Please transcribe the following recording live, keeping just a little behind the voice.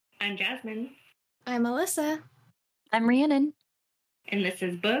I'm Jasmine. I'm Alyssa. I'm Rhiannon. And this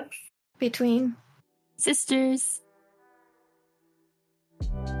is Books Between Sisters.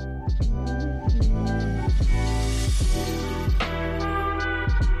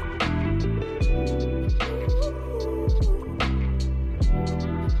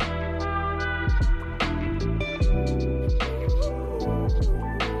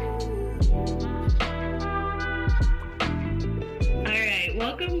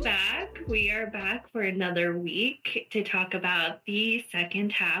 Welcome back. We are back for another week to talk about the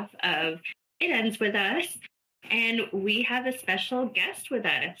second half of It Ends With Us. And we have a special guest with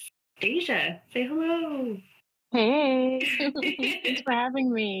us. Deja, say hello. Hey, thanks for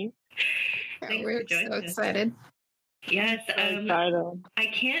having me. We're so excited. Yes, I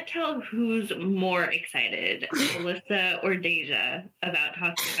can't tell who's more excited, Alyssa or Deja, about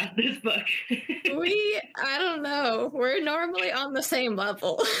talking about this book. I don't know. We're normally on the same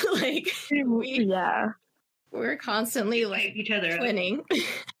level. We're constantly each other twinning.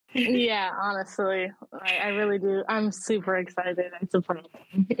 Yeah, honestly, I really do. I'm super excited. It's a problem.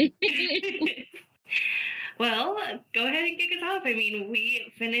 Well, go ahead and kick us off. I mean,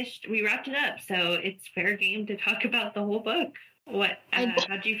 we wrapped it up, so it's fair game to talk about the whole book.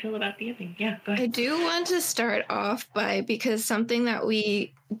 How do you feel about the ending? Yeah, go ahead. I do want to start off because something that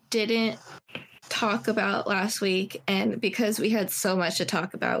we didn't talk about last week, and because we had so much to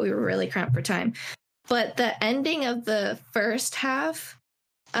talk about, we were really cramped for time. But the ending of the first half,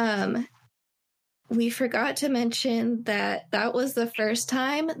 we forgot to mention that was the first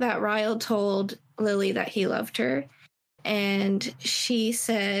time that Ryle told Lily that he loved her. And she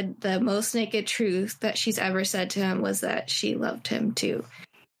said the most naked truth that she's ever said to him was that she loved him too.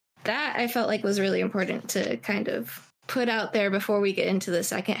 That I felt like was really important to kind of put out there before we get into the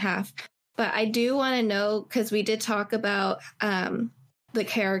second half. But I do want to know, because we did talk about the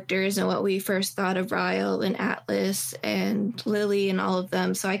characters and what we first thought of Ryle and Atlas and Lily and all of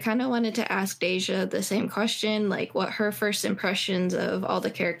them. So I kind of wanted to ask Deja the same question, like what her first impressions of all the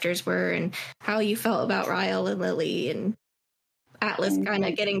characters were and how you felt about Ryle and Lily and Atlas kind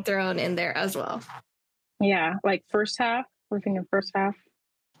of getting thrown in there as well. Yeah, like first half? We're thinking first half?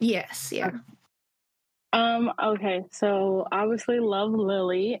 Yes, yeah. Okay, so obviously love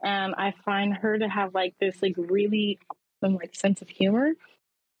Lily, and I find her to have like this like really sense of humor.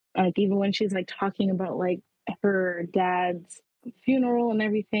 Like even when she's like talking about like her dad's funeral and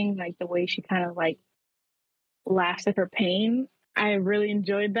everything, like the way she kind of like laughs at her pain. I really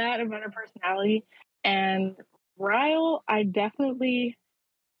enjoyed that about her personality. And Ryle, I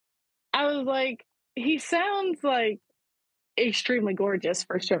was like, he sounds like extremely gorgeous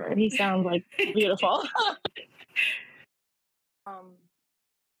for sure. He sounds like beautiful.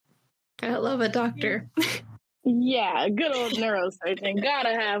 I love a doctor. Yeah, good old neurosurgeon.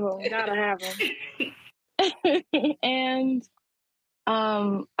 Gotta have him. And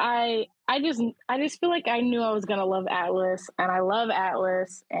I just feel like I knew I was gonna love Atlas, and I love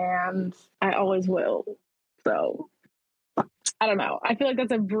Atlas, and I always will. So I don't know. I feel like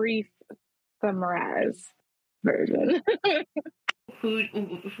that's a brief summarize version. Who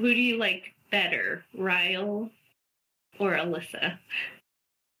do you like better, Ryle or Alyssa?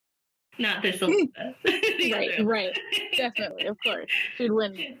 Not this Alyssa. Right. Definitely, of course. She'd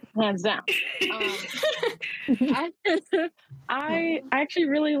win hands down. I actually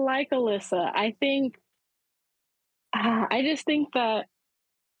really like Alyssa. I think, I just think that,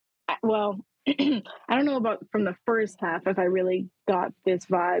 well, I don't know about from the first half if I really got this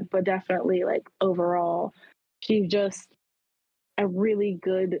vibe, but definitely like overall, she's just a really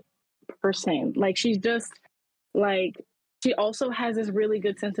good person. Like she's just like, she also has this really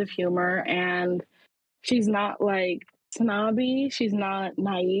good sense of humor, and she's not like snobby. She's not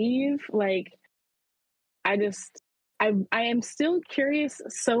naive. Like I am still curious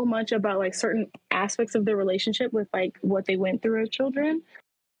so much about like certain aspects of their relationship with like what they went through as children,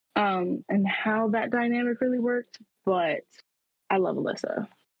 and how that dynamic really worked. But I love Alyssa.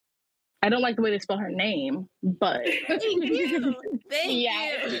 I don't like the way they spell her name, but Thank you.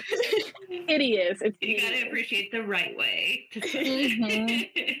 Hideous. You gotta appreciate the right way to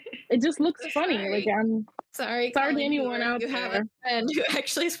say it. It just looks funny. Sorry. Like I'm sorry to anyone out there. You have a friend who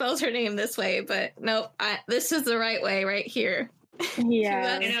actually spells her name this way, but nope, this is the right way right here.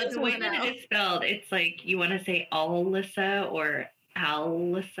 Yeah, the way that it is spelled, it's like you want to say Alyssa or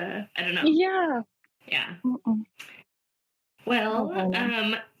Alyssa. I don't know. Yeah. Mm-mm. Well,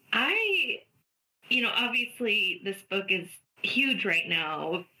 obviously this book is huge right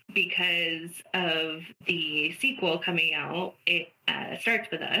now because of the sequel coming out. It starts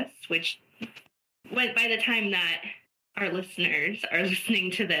with us, which by the time that our listeners are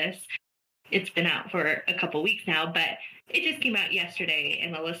listening to this, it's been out for a couple weeks now, but it just came out yesterday,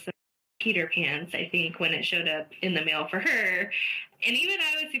 and Alyssa Peter Pants, I think, when it showed up in the mail for her. And even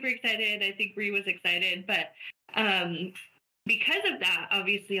I was super excited. I think Bree was excited. But because of that,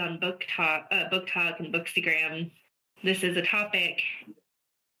 obviously on Book Talk and Bookstagram, this is a topic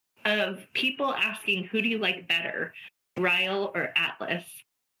of people asking, who do you like better, Ryle or Atlas?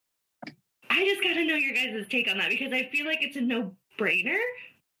 I just got to know your guys' take on that, because I feel like it's a no-brainer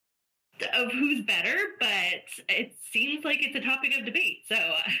of who's better, but it seems like it's a topic of debate. So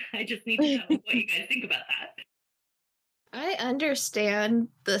I just need to know what you guys think about that. I understand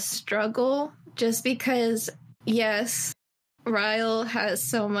the struggle, just because, yes, Ryle has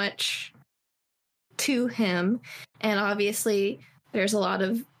so much to him, and obviously there's a lot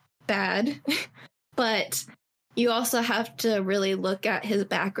of bad, but you also have to really look at his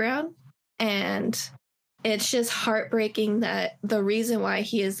background, and it's just heartbreaking that the reason why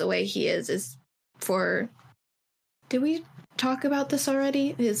he is the way he is for... Did we talk about this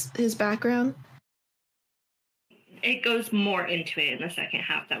already? His background? It goes more into it in the second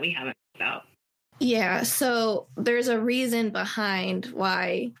half that we haven't about. Yeah, so there's a reason behind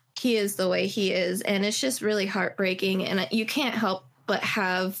why he is the way he is, and it's just really heartbreaking, and you can't help but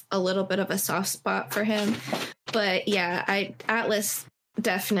have a little bit of a soft spot for him. But yeah, Atlas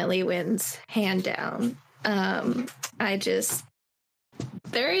definitely wins, hand down.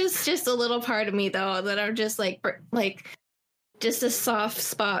 There is just a little part of me though that I'm just like just a soft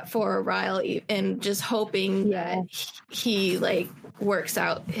spot for Ryle, and just hoping that he like works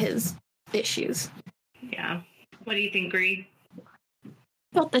out his issues. Yeah. What do you think, Bree?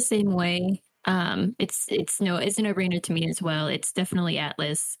 Felt the same way. It's a no-brainer to me as well. It's definitely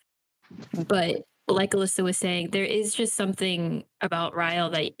Atlas, but like Alyssa was saying, there is just something about Ryle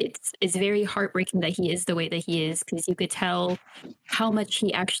that it's very heartbreaking that he is the way that he is, because you could tell how much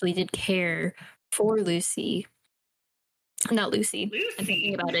he actually did care for Lucy. Not Lucy. I'm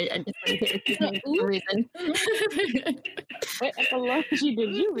thinking about it. A different character's name for some reason. What epilogy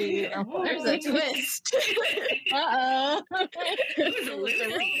did you read? There's a twist. Uh-oh.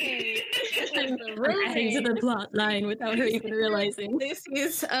 Lucy. I'm adding to the plot line without her even realizing.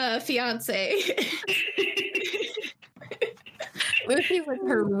 Lucy's fiance. Lucy was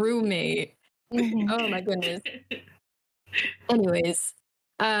her roommate. Mhm. Oh my goodness. Anyways,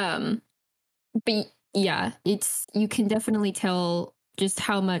 but yeah, you can definitely tell just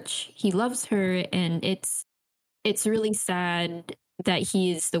how much he loves her, and it's really sad that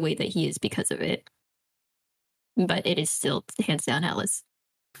he is the way that he is because of it. But it is still hands down Atlas.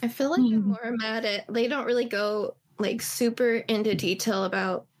 I feel like I'm more mad at, they don't really go like super into detail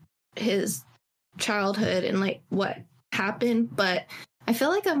about his childhood and like what happened, but I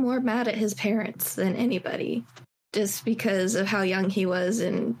feel like I'm more mad at his parents than anybody, just because of how young he was,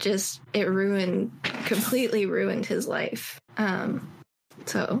 and just it completely ruined his life.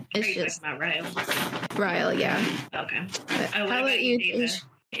 So it's just about Ryle. Ryle, yeah. Okay. How about you, David?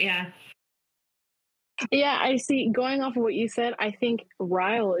 Yeah. Yeah, I see. Going off of what you said, I think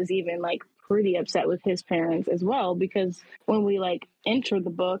Ryle is even like pretty upset with his parents as well, because when we like enter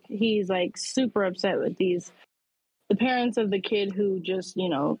the book, he's like super upset with the parents of the kid who just,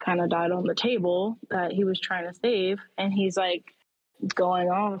 kind of died on the table that he was trying to save. And he's like going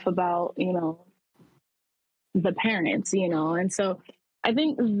off about, the parents, and so I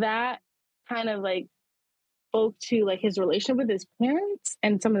think that kind of like spoke to like his relationship with his parents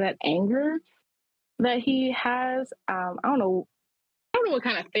and some of that anger that he has. I don't know what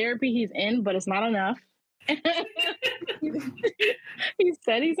kind of therapy he's in, but it's not enough. He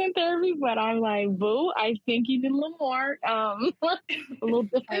said he's in therapy, but I'm like, boo, I think he did a little more. A little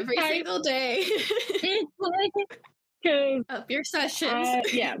different every single day. Up your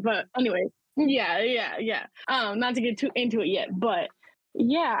sessions. Yeah, but anyway, yeah. Not to get too into it yet, but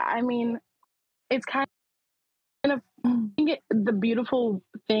yeah, I mean, it's kind of, I think the beautiful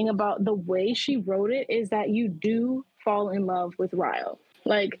thing about the way she wrote it is that you do fall in love with Ryle.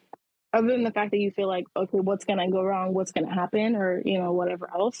 Like, other than the fact that you feel like, okay, what's going to go wrong? What's going to happen? Or, whatever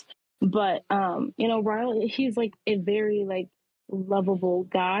else. But, Ryle, he's like a very like lovable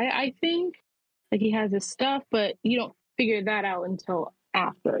guy, I think. Like, he has his stuff, but you don't figure that out until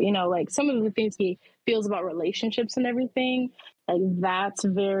after, like some of the things he feels about relationships and everything, like that's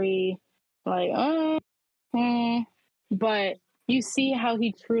very like, but you see how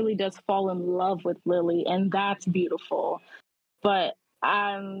he truly does fall in love with Lily, and that's beautiful. But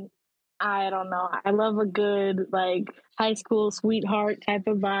I don't know. I love a good like high school sweetheart type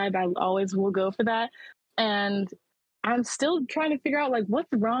of vibe. I always will go for that. And I'm still trying to figure out, like, what's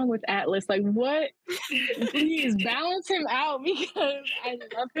wrong with Atlas? Like, what? Please balance him out because I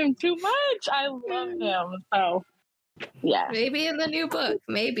love him too much. I love him. So, yeah. Maybe in the new book.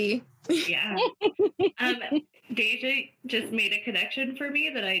 Maybe. Yeah. Deja just made a connection for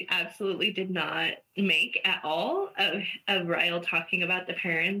me that I absolutely did not make at all of Ryle talking about the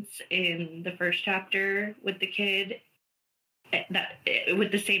parents in the first chapter with the kid,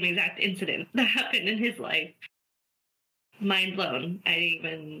 with the same exact incident that happened in his life. Mind blown. I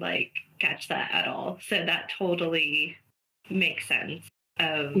didn't even catch that at all. So that totally makes sense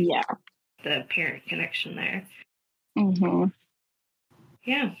of the parent connection there. Mm-hmm.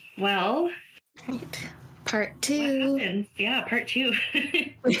 Yeah. Well, Right. Part 2. What happens? Yeah, part 2.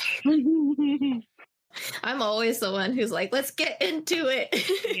 I'm always the one who's like, let's get into it.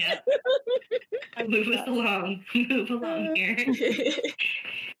 Yeah. Move us along. Move along here.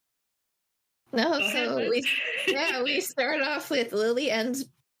 No, Go so ahead, we start off with Lily ends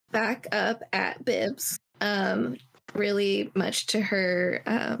back up at Bibbs. Really much to her,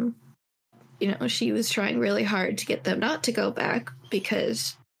 she was trying really hard to get them not to go back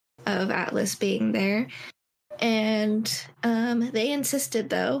because of Atlas being there. And they insisted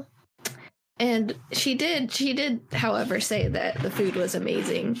though. And she did, however, say that the food was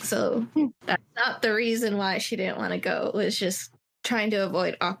amazing. So that's not the reason why she didn't want to go. It was just trying to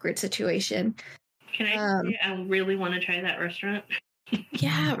avoid awkward situation. Can I say I really want to try that restaurant?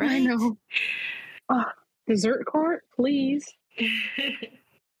 Yeah, right. I know. Dessert court, please.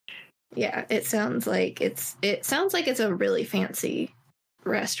 Yeah, it sounds like it's a really fancy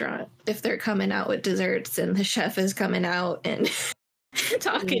restaurant if they're coming out with desserts and the chef is coming out and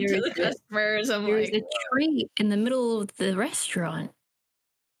talking to the customers. There's a tree in the middle of the restaurant.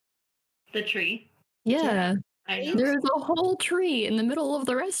 The tree? Yeah. I know. There's a whole tree in the middle of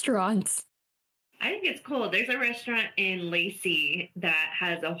the restaurant. I think it's cool. There's a restaurant in Lacey that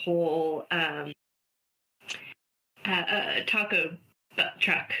has a whole taco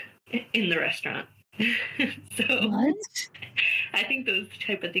truck in the restaurant. So What? I think those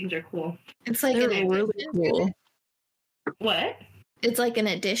type of things are cool. It's like They're an really addition cool. to it. What? It's like an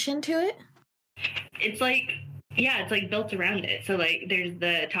addition to it. It's like built around it. So there's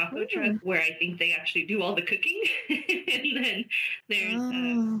the taco truck where I think they actually do all the cooking, and then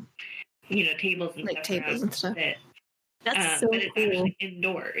there's tables and like stuff tables and stuff. That's so but it's cool. actually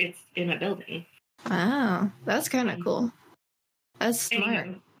indoor. It's in a building. Wow, that's kind of cool. That's smart.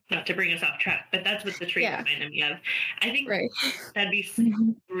 Anyway, not to bring us off track, but that's what the tree reminded me of. I think that'd be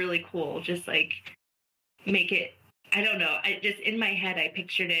really cool. Just make it. I don't know. I just in my head I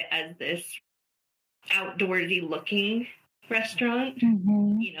pictured it as this outdoorsy looking restaurant,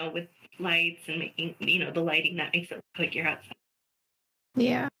 with lights and making the lighting that makes it look like you're outside.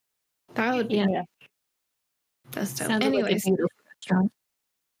 Yeah, that would be. Yeah. That's dope. Sounds Anyways, like a beautiful restaurant.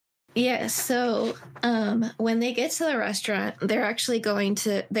 yeah. So, when they get to the restaurant, they're actually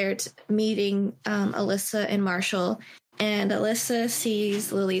they're meeting Alyssa and Marshall. And Alyssa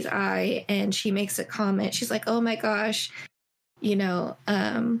sees Lily's eye and she makes a comment. She's like, oh my gosh, why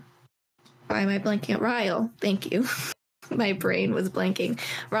am I blanking at Ryle? Thank you. My brain was blanking.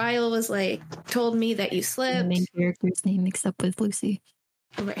 Ryle was told me that you slipped. The main character's name mixed up with Lucy.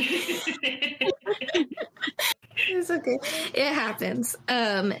 Right. It's okay. It happens.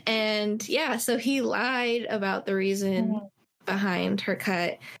 And yeah, so he lied about the reason behind her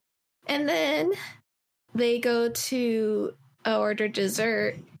cut. And then they go to order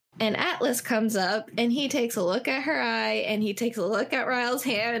dessert, and Atlas comes up and he takes a look at her eye and he takes a look at Ryle's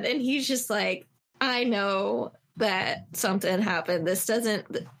hand and he's just like, I know that something happened.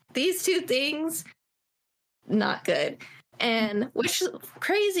 These two things, not good. And which is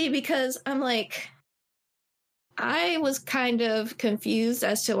crazy because I'm like, I was kind of confused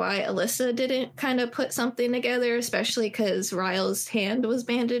as to why Alyssa didn't kind of put something together, especially because Ryle's hand was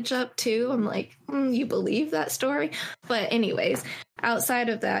bandaged up too. I'm like, you believe that story? But anyways, outside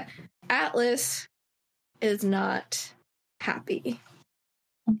of that, Atlas is not happy.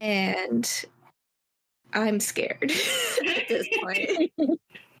 And I'm scared at this point.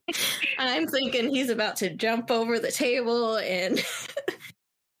 I'm thinking he's about to jump over the table and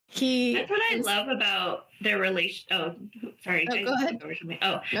That's what I love about their relation. Oh, sorry. Go ahead.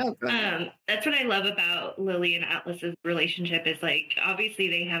 No, go ahead. That's what I love about Lily and Atlas's relationship is obviously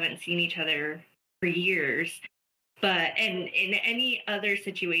they haven't seen each other for years, but and in any other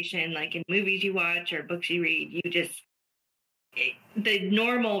situation, like in movies you watch or books you read, the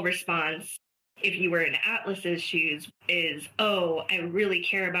normal response if you were in Atlas's shoes is, oh, I really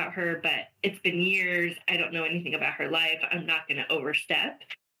care about her, but it's been years. I don't know anything about her life. I'm not going to overstep.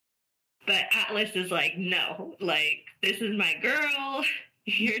 But Atlas is like, no, like, this is my girl.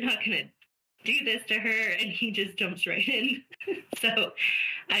 You're not going to do this to her. And he just jumps right in. So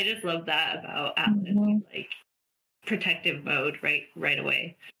I just love that about Atlas, like protective mode right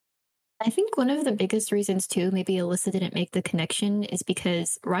away. I think one of the biggest reasons, too, maybe Alyssa didn't make the connection is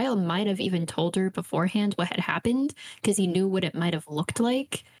because Ryle might have even told her beforehand what had happened because he knew what it might have looked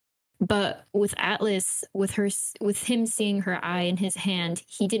like. But with Atlas, with him seeing her eye in his hand,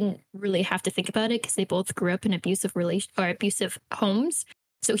 he didn't really have to think about it because they both grew up in abusive homes.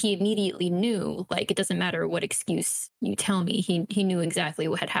 So he immediately knew, like, it doesn't matter what excuse you tell me. He knew exactly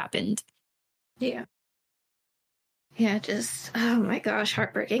what had happened. Yeah. Yeah, just, oh my gosh,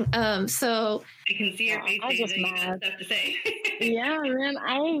 heartbreaking. So I can see your face. I was just mad. Stuff to say. Yeah, man,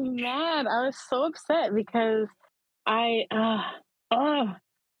 I was mad. I was so upset because I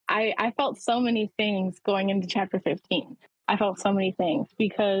felt so many things going into chapter 15. I felt so many things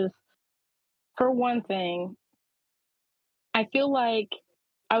because, for one thing, I feel like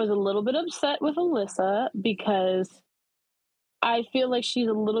I was a little bit upset with Alyssa because I feel like she's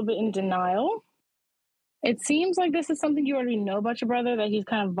a little bit in denial. It seems like this is something you already know about your brother, that he's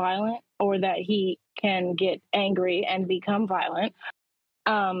kind of violent or that he can get angry and become violent.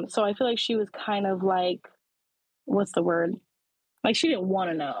 So I feel like she was kind of like, what's the word? Like, she didn't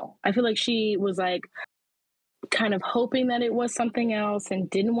want to know. I feel like she was like kind of hoping that it was something else and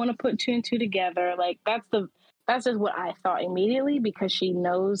didn't want to put two and two together. Like, that's just what I thought immediately because she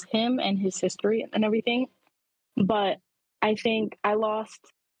knows him and his history and everything. But I think I lost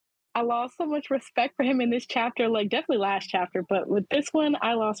so much respect for him in this chapter, like definitely last chapter, but with this one,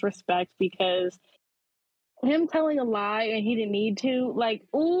 I lost respect because him telling a lie and he didn't need to, like,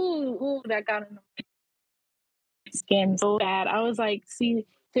 ooh, that got in my skin so bad. I was like, see,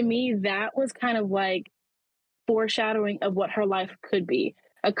 to me, that was kind of like foreshadowing of what her life could be.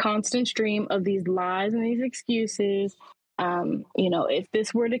 A constant stream of these lies and these excuses. If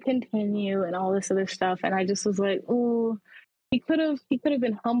this were to continue and all this other stuff. And I just was like, ooh, he could have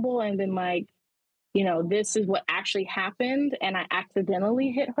been humble and been like, this is what actually happened and I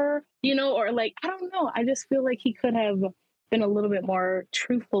accidentally hit her, or like, I don't know. I just feel like he could have been a little bit more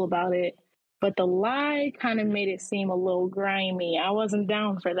truthful about it. But the lie kind of made it seem a little grimy. I wasn't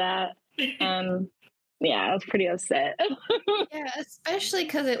down for that. And yeah, I was pretty upset. yeah, especially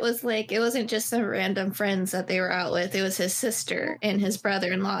because it was like, it wasn't just some random friends that they were out with. It was his sister and his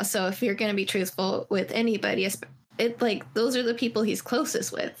brother-in-law. So if you're going to be truthful with anybody, those are the people he's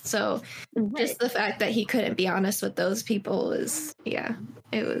closest with. So just the fact that he couldn't be honest with those people it was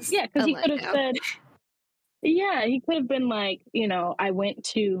because he could have said, he could have been like, we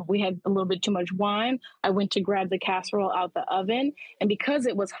had a little bit too much wine. I went to grab the casserole out the oven, and because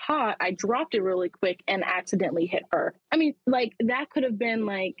it was hot, I dropped it really quick and accidentally hit her. I mean, like, that could have been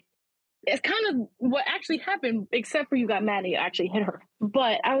like, it's kind of what actually happened, except for you got mad and you actually hit her.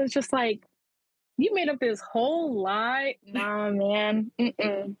 But I was just like, you made up this whole lie? Nah, man.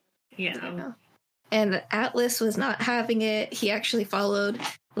 Mm-mm. Yeah. And Atlas was not having it. He actually followed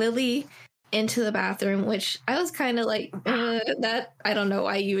Lily into the bathroom, which I was kind of like, that, I don't know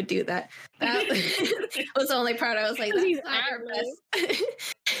why you would do that. That was the only part I was like, that's not your best.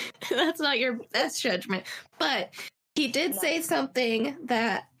 That's not your best judgment. But he did say something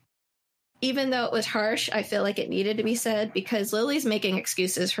that, even though it was harsh, I feel like it needed to be said because Lily's making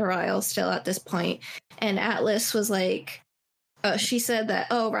excuses for Ryle still at this point. And Atlas was like, she said that,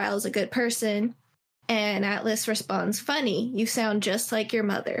 Ryle's a good person. And Atlas responds, funny, you sound just like your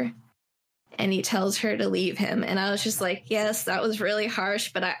mother. And he tells her to leave him. And I was just like, yes, that was really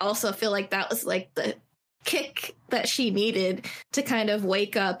harsh. But I also feel like that was like the kick that she needed to kind of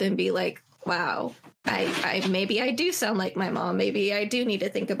wake up and be like, wow, I maybe I do sound like my mom. Maybe I do need to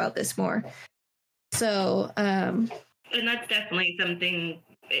think about this more. So, and that's definitely something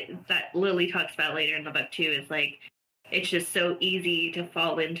that Lily talks about later in the book too, is like, it's just so easy to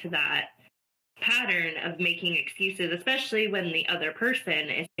fall into that pattern of making excuses, especially when the other person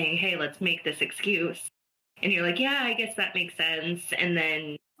is saying, hey, let's make this excuse. And you're like, yeah, I guess that makes sense. And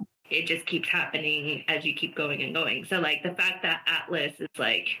then it just keeps happening as you keep going and going. So like the fact that Atlas is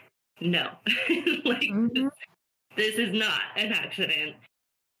like, no, like this is not an accident.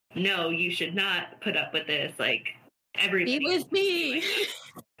 No, you should not put up with this. Like, everybody be with me.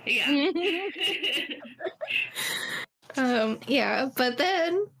 Yeah. Yeah, but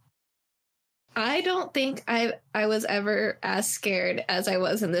then I don't think I was ever as scared as I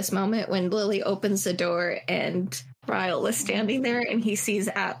was in this moment when Lily opens the door and Ryle is standing there and he sees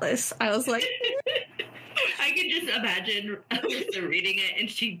Atlas. I was like, I can just imagine Alyssa reading it and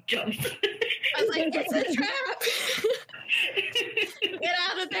she jumps. I was like, it's a trap. Get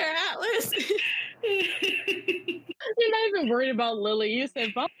out of there, Atlas. You're not even worried about Lily. You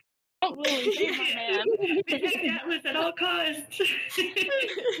said, bump Lily, save my man. Protect Atlas at all costs.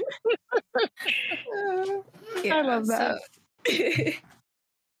 Yeah, I love that. So,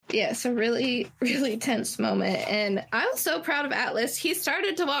 yeah, so really, really tense moment. And I was so proud of Atlas. He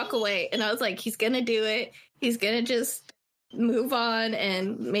started to walk away, and I was like, he's going to do it. He's going to just move on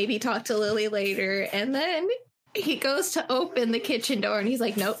and maybe talk to Lily later. And then he goes to open the kitchen door, and he's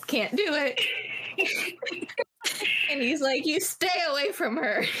like, nope, can't do it. And he's like, you stay away from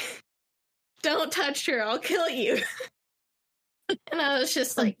her. Don't touch her. I'll kill you. And I was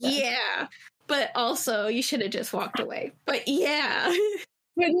just like, yeah. But also, you should have just walked away. But yeah.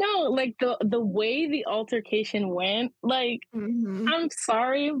 But no, like the way the altercation went, like, I'm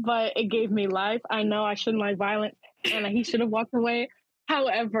sorry, but it gave me life. I know I shouldn't like violence, and he should have walked away.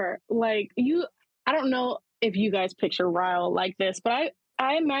 However, like I don't know if you guys picture Ryle like this, but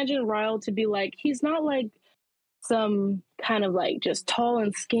I imagine Ryle to be like, he's not like some kind of like just tall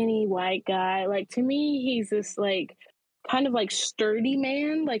and skinny white guy. Like, to me, he's this like kind of like sturdy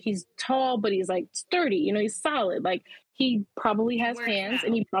man. Like, he's tall, but he's like sturdy, you know, he's solid. Like, he probably has hands,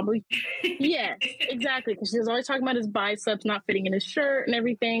 and he probably, yes, exactly. Because she's always talking about his biceps not fitting in his shirt and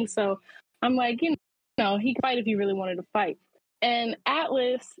everything. So I'm like, you know, he could fight if he really wanted to fight. And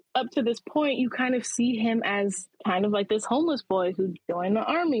Atlas, up to this point, you kind of see him as kind of like this homeless boy who joined the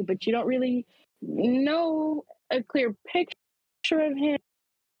army, but you don't really know a clear picture of him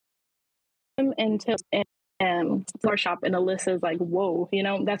until flower shop, and Alyssa's like, whoa, you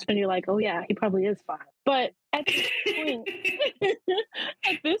know, that's when you're like, oh yeah, he probably is fine. But at this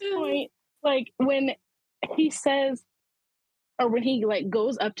point, like when he says, or when he like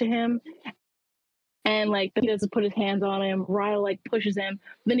goes up to him and like he doesn't put his hands on him, Ryle like pushes him,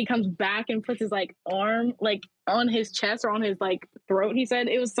 then he comes back and puts his like arm like on his chest or on his like throat. He said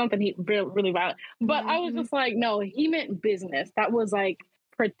it was something he really violent, but I was just like, no, he meant business. That was like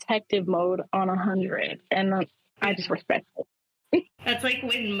protective mode on 100, and I just respect it. That's like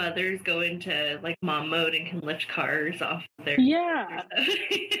when mothers go into like mom mode and can lift cars off their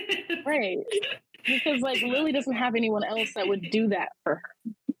right, because like Lily doesn't have anyone else that would do that for her.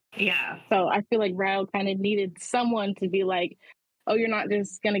 Yeah, so I feel like Ryle kind of needed someone to be like, oh, you're not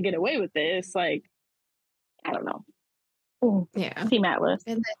just gonna get away with this. Like, I don't know. Ooh, yeah, Team Atlas.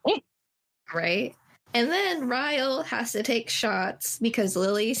 And then, right. And then Ryle has to take shots because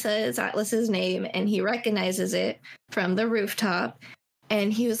Lily says Atlas's name and he recognizes it from the rooftop.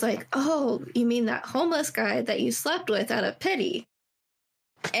 And he was like, oh, you mean that homeless guy that you slept with out of pity?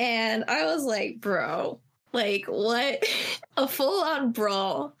 And I was like, bro, like, what? A full-on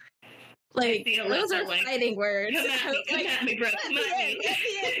brawl. Like, those are fighting words. Come at me, bro. Come at me.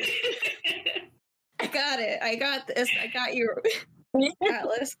 I got it. I got this. I got you,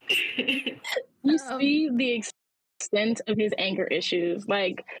 Atlas. You see the extent of his anger issues.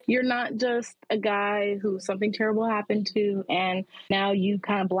 Like, you're not just a guy who something terrible happened to, and now you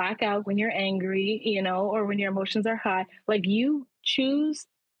kind of black out when you're angry, you know, or when your emotions are high. Like, you choose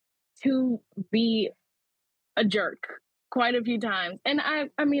to be a jerk quite a few times. And I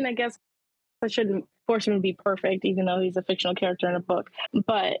mean, I guess I shouldn't force him to be perfect, even though he's a fictional character in a book.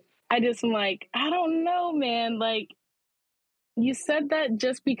 But I just am like, I don't know, man. Like, you said that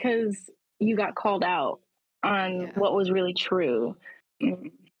just because you got called out on what was really true.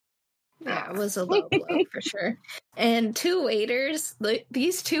 Yeah, it was a low blow for sure. And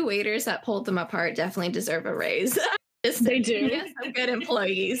these two waiters that pulled them apart definitely deserve a raise. They do. Some good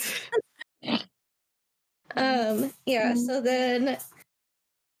employees. So then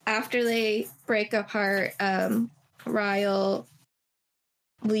after they break apart, Ryle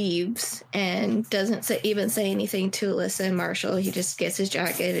leaves and doesn't even say anything to Alyssa and Marshall. He just gets his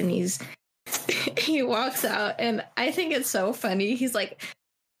jacket and he walks out, and I think it's so funny. He's like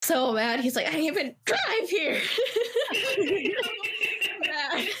so mad. He's like, I didn't even drive here.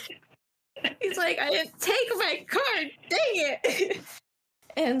 He's like, I didn't take my car. Dang it.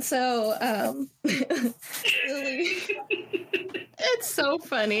 And so Lily, it's so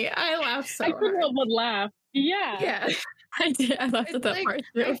funny. I laughed so hard. I couldn't help but laugh. Yeah. I did. I laughed at that part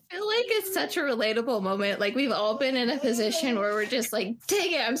too. I feel like it's such a relatable moment. Like, we've all been in a position where we're just like,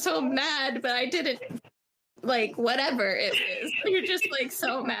 dang it, I'm so mad, but I didn't, like, whatever it is. You're just like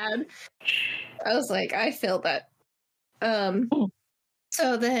so mad. I was like, I feel that.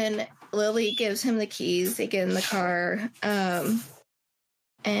 So then Lily gives him the keys. They get in the car.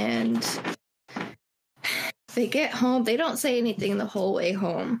 And they get home. They don't say anything the whole way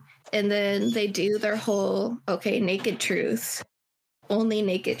home. And then they do their whole, naked truths. Only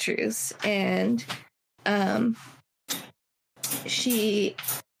naked truths. And she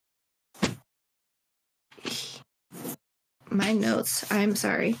My notes. I'm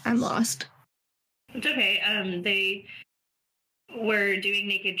sorry. I'm lost. It's okay. They were doing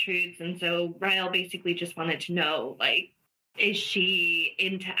Naked Truths, and so Ryle basically just wanted to know, like, is she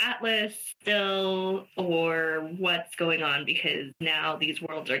into Atlas still, or what's going on? Because now these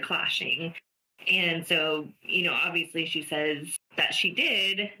worlds are clashing. And so, obviously she says that she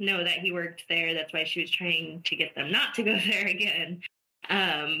did know that he worked there. That's why she was trying to get them not to go there again.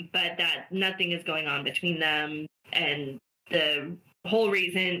 But that nothing is going on between them. And the whole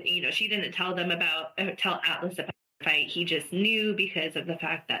reason, she didn't tell Atlas about the fight. He just knew because of the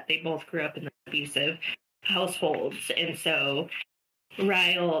fact that they both grew up in abusive households. And so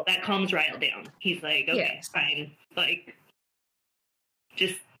that calms Ryle down. He's like, okay, Yes. fine. Like,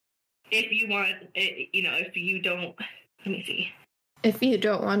 just, if you want, if you don't, let me see. If you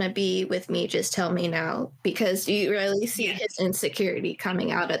don't want to be with me, just tell me now, because you really see Yes. his insecurity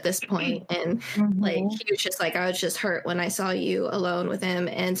coming out at this point. And like, he was just like, I was just hurt when I saw you alone with him.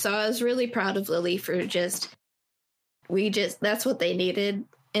 And so I was really proud of Lily for that's what they needed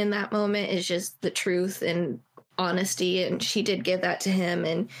in that moment, is just the truth and honesty. And she did give that to him.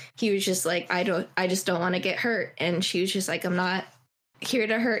 And he was just like, I just don't want to get hurt. And she was just like, I'm not here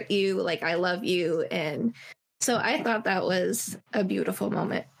to hurt you. Like, I love you. And so I thought that was a beautiful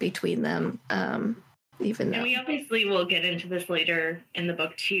moment between them. Even though, and we obviously will get into this later in the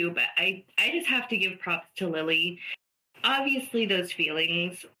book too, but I just have to give props to Lily. Obviously, those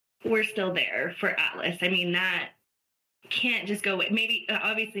feelings were still there for Atlas. I mean, that can't just go away. Maybe,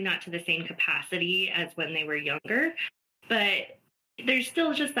 obviously, not to the same capacity as when they were younger, but there's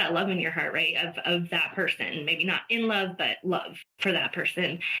still just that love in your heart, right? Of that person. Maybe not in love, but love for that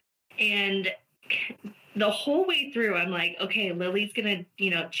person. And the whole way through, I'm like, okay, Lily's going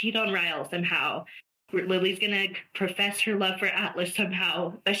to, cheat on Ryle somehow. Lily's going to profess her love for Atlas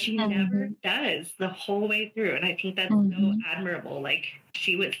somehow, but she never does the whole way through. And I think that's so admirable. Like,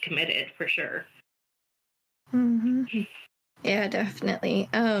 she was committed for sure. Yeah, definitely.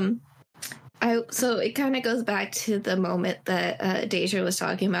 So it kind of goes back to the moment that Deja was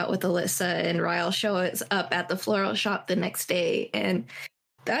talking about with Alyssa, and Ryle shows up at the floral shop the next day, and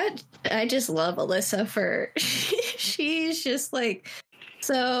that I just love Alyssa for she's just like,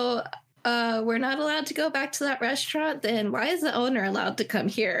 so we're not allowed to go back to that restaurant, then why is the owner allowed to come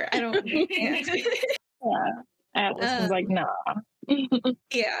here? I don't understand. Yeah. Atlas was like, nah.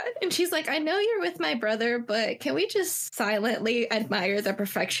 Yeah, and she's like, I know you're with my brother, but can we just silently admire the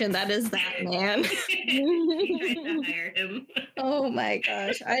perfection that is that man? She tried to hire him. Oh my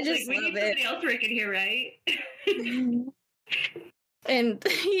gosh, I just we love need somebody else working here, right? And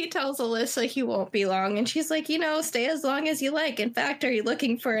he tells Alyssa he won't be long, and she's like, stay as long as you like. In fact, are you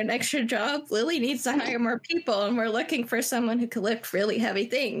looking for an extra job? Lily needs to hire more people, and we're looking for someone who can lift really heavy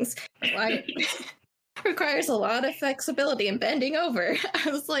things. Why? Requires a lot of flexibility and bending over. I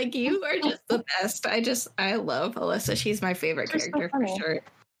was like, you are just the best. I love Alyssa. She's my favorite character for sure.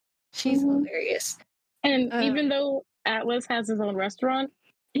 She's hilarious. And even though Atlas has his own restaurant,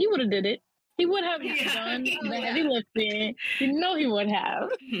 he would have did it. He would have done the heavy lifting. You know he would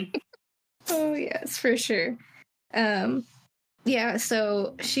have. Oh yes, for sure. Yeah,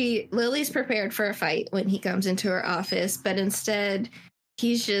 so Lily's prepared for a fight when he comes into her office, but instead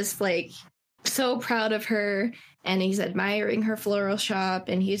he's just like so proud of her, and he's admiring her floral shop,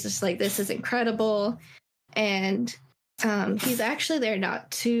 and he's just like, this is incredible. And he's actually there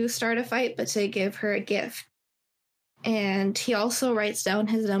not to start a fight, but to give her a gift. And he also writes down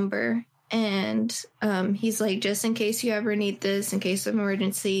his number, and he's like, just in case you ever need this, in case of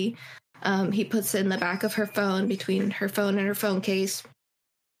emergency. He puts it in the back of her phone, between her phone and her phone case.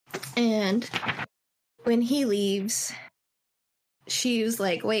 And when he leaves, she was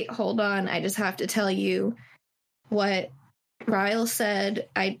like, wait, hold on. I just have to tell you what Ryle said.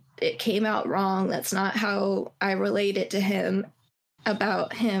 It came out wrong. That's not how I relate it to him,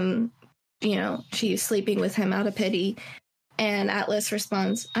 about him, she's sleeping with him out of pity. And Atlas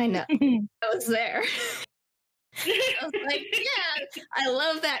responds, I know. I was there. I was like, yeah, I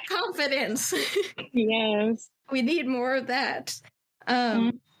love that confidence. Yes. We need more of that.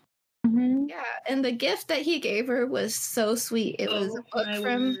 Yeah, and the gift that he gave her was so sweet. It was a book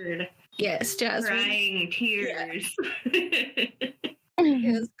from yes, Jasmine. Crying tears. It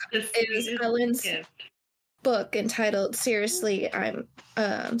was Helen's book entitled "Seriously, I'm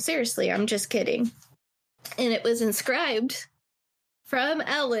just kidding," and it was inscribed from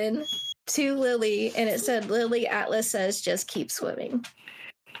Ellen to Lily, and it said, "Lily, Atlas says, just keep swimming."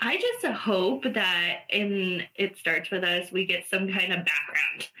 I just hope that in It Starts With Us, we get some kind of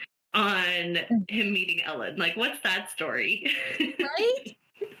background on him meeting Ellen. Like, what's that story? Right?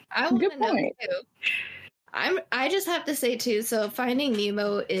 I want to know too. I just have to say too, so Finding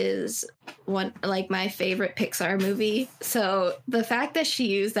Nemo is one like my favorite Pixar movie. So the fact that she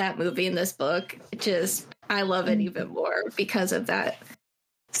used that movie in this book, just I love it even more because of that.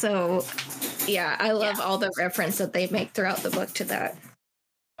 So yeah, I love all the reference that they make throughout the book to that.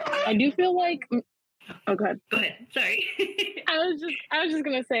 I do feel like oh god. Go ahead. Sorry. I was just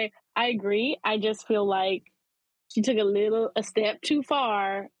gonna say I agree. I just feel like she took a step too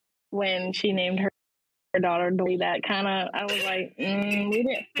far when she named her daughter Dory. That kind of I was like,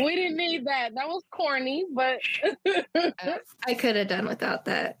 we didn't need that. That was corny, but I could have done without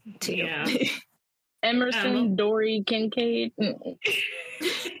that too. Yeah. Emerson Dory Kincaid.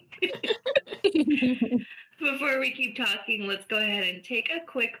 Before we keep talking, let's go ahead and take a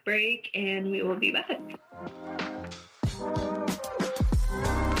quick break, and we will be back.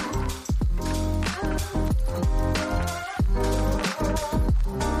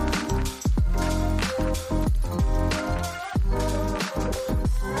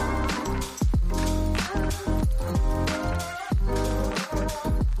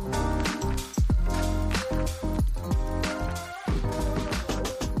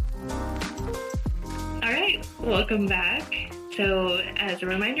 Welcome back. So, as a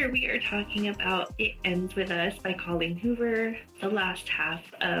reminder, we are talking about It Ends With Us by Colleen Hoover, the last half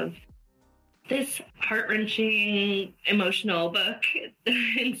of this heart-wrenching, emotional book.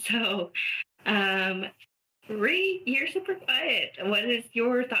 And so, Ree, you're super quiet. What is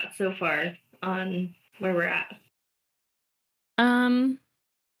your thoughts so far on where we're at?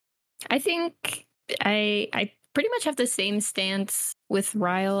 I think I pretty much have the same stance with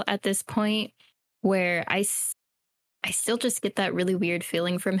Ryle at this point, where I still just get that really weird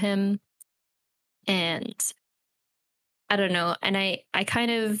feeling from him. And I don't know. And I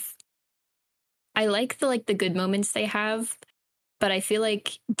like the good moments they have, but I feel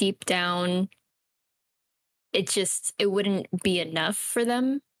like deep down it wouldn't be enough for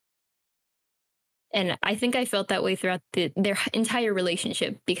them. And I think I felt that way throughout their entire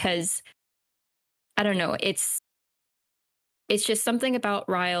relationship, because I don't know, it's just something about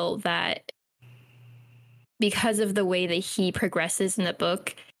Ryle that, because of the way that he progresses in the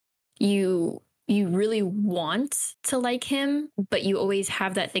book, you really want to like him, but you always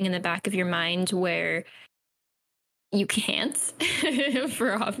have that thing in the back of your mind where you can't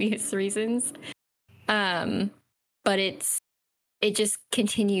for obvious reasons. But it just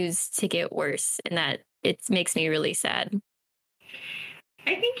continues to get worse, and that it makes me really sad.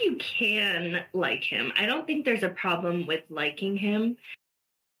 I think you can like him. I don't think there's a problem with liking him.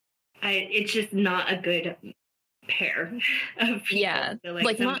 It's just not a good pair of people. Yeah, So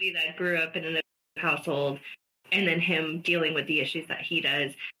like somebody that grew up in a household and then him dealing with the issues that he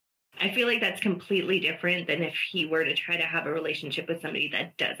does. I feel like that's completely different than if he were to try to have a relationship with somebody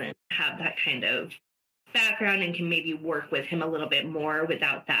that doesn't have that kind of background and can maybe work with him a little bit more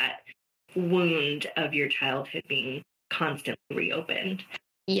without that wound of your childhood being constantly reopened.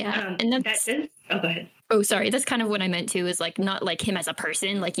 Yeah, and go ahead. Oh, sorry. That's kind of what I meant too, is like not like him as a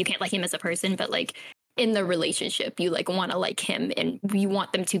person. Like you can't like him as a person, but like in the relationship, you like want to like him and you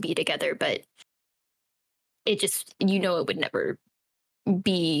want them to be together, but it just, it would never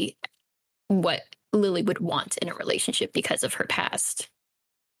be what Lily would want in a relationship because of her past.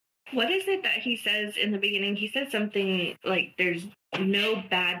 What is it that he says in the beginning? He says something like there's no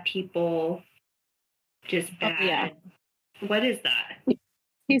bad people, just bad. Oh, yeah. What is that?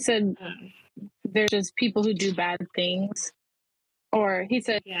 He said there's just people who do bad things. Or he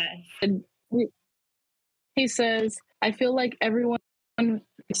said, he says, I feel like everyone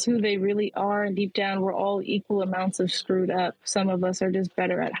is who they really are, and deep down we're all equal amounts of screwed up. Some of us are just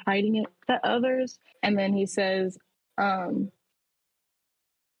better at hiding it than others. And then he says, oh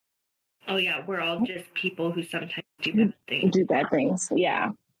yeah, we're all just people who sometimes do bad things.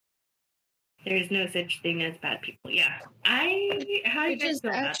 Yeah. There's no such thing as bad people. Yeah. How do you guys feel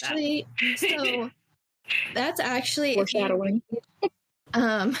about that? So that's actually foreshadowing.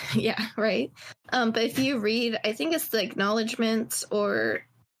 Yeah, right. But if you read, I think it's the acknowledgments, or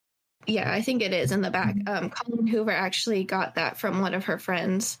I think it is in the back. Colleen Hoover actually got that from one of her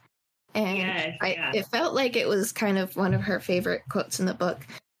friends, and it felt like it was kind of one of her favorite quotes in the book.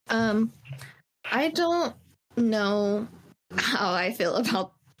 I don't know how I feel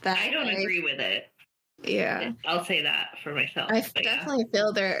about that. I don't agree with it. Yeah, I'll say that for myself. I definitely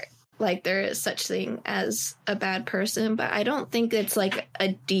feel there is such thing as a bad person, but I don't think it's like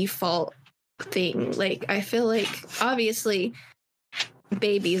a default thing. Like, I feel like obviously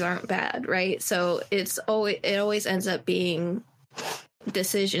babies aren't bad, right? So it always ends up being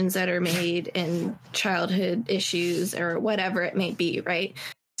decisions that are made and childhood issues or whatever it may be, right?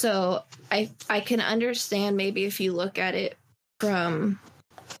 So I can understand maybe if you look at it from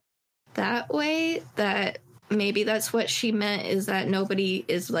that way, that maybe that's what she meant, is that nobody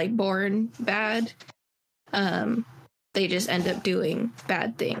is like born bad. They just end up doing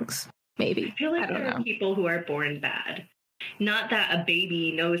bad things. Maybe. I feel like there are people who are born bad. Not that a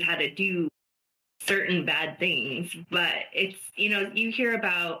baby knows how to do certain bad things, but it's, you hear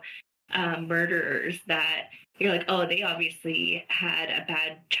about murderers that you're like, oh, they obviously had a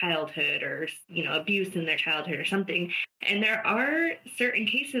bad childhood or, abuse in their childhood or something. And there are certain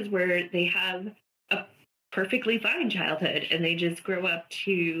cases where they have a perfectly fine childhood and they just grow up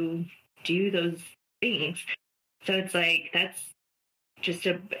to do those things. So it's like, that's just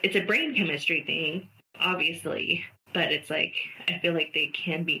it's a brain chemistry thing, obviously. But it's like, I feel like they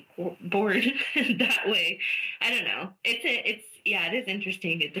can be born that way. I don't know. It is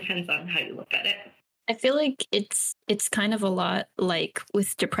interesting. It depends on how you look at it. I feel like it's kind of a lot like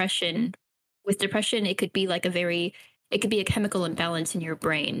with depression. With depression, it could be like it could be a chemical imbalance in your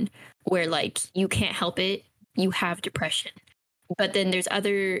brain where like you can't help it. You have depression. But then there's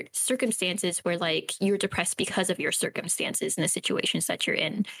other circumstances where like you're depressed because of your circumstances and the situations that you're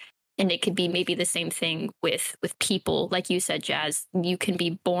in. And it could be maybe the same thing with people. Like you said, Jazz, you can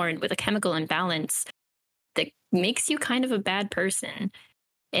be born with a chemical imbalance that makes you kind of a bad person.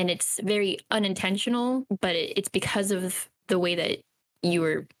 And it's very unintentional, but it's because of the way that you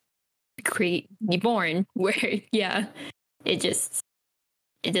were born, where, yeah, it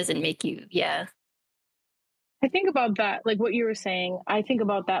doesn't make you, yeah. I think about that, like what you were saying, I think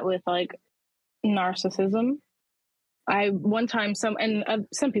about that with like narcissism. One time some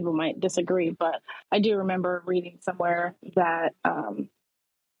people might disagree, but I do remember reading somewhere that it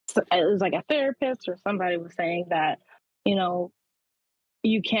was like a therapist or somebody was saying that,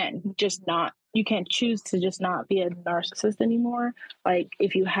 you can't choose to just not be a narcissist anymore. Like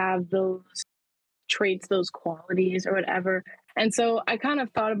if you have those traits, those qualities or whatever. And so I kind of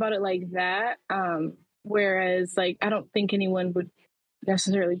thought about it like that. Whereas like, I don't think anyone would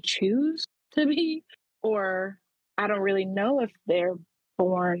necessarily choose to be, or I don't really know if they're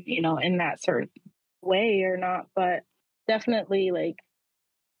born, in that certain way or not, but definitely like,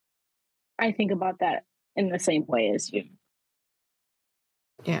 I think about that in the same way as you.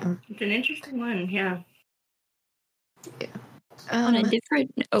 Yeah. It's an interesting one. Yeah. On a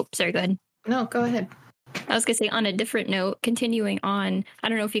different, sorry, go ahead. No, go ahead. I was going to say, on a different note, continuing on, I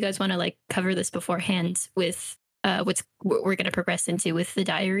don't know if you guys want to like cover this beforehand with what we're going to progress into with the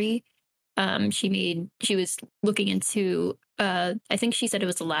diary. She was looking into, I think she said it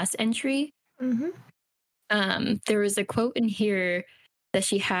was the last entry. Mm-hmm. There was a quote in here that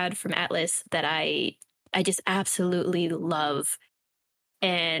she had from Atlas that I just absolutely love.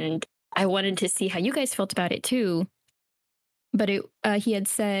 And I wanted to see how you guys felt about it too. But he had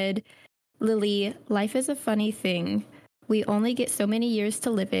said, Lily, life is a funny thing. We only get so many years to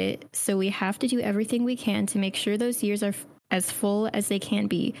live it, so we have to do everything we can to make sure those years are as full as they can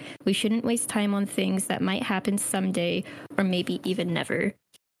be. We shouldn't waste time on things that might happen someday or maybe even never.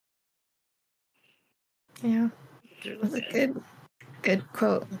 Yeah. That was a good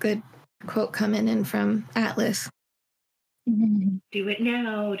quote. Good quote coming in from Atlas. Do it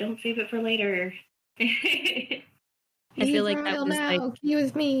now. Don't save it for later. I feel like that was now. like He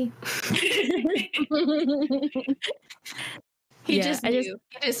was me. He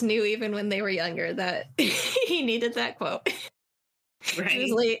just knew even when they were younger that he needed that quote. Right.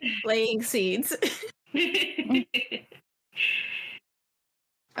 He was laying seeds. Yeah,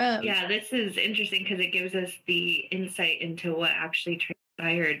 this is interesting because it gives us the insight into what actually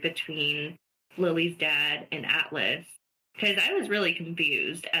transpired between Lily's dad and Atlas. Because I was really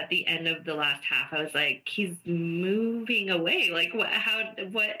confused at the end of the last half. I was like, he's moving away. Like,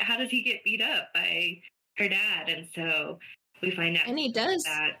 how does he get beat up by her dad? And so we find out. And he does.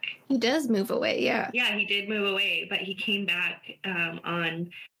 Back. He does move away, yeah. Yeah, he did move away, but he came back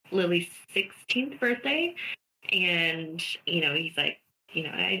on Lily's 16th birthday. And, he's like,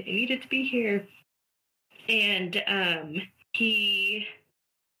 I needed to be here. And he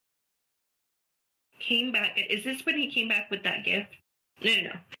came back. Is this when he came back with that gift?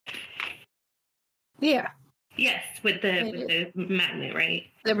 No. Yeah. Yes, with the magnet, right?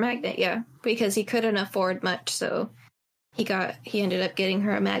 The magnet, yeah. Because he couldn't afford much, so he ended up getting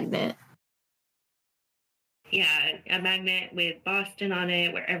her a magnet. Yeah, a magnet with Boston on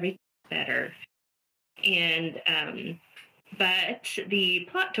it where everything's better. And but the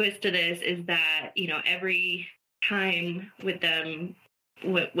plot twist to this is that, every time with them,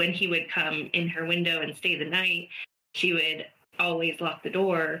 when he would come in her window and stay the night, she would always lock the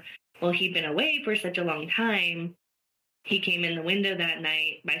door. Well, he'd been away for such a long time. he came in the window that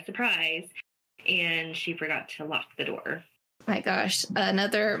night by surprise, and she forgot to lock the door. My gosh,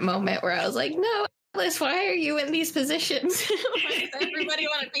 another moment where I was like, no, Alice, why are you in these positions? Why does everybody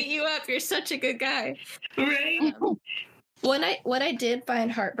want to beat you up? You're such a good guy. Right. What I did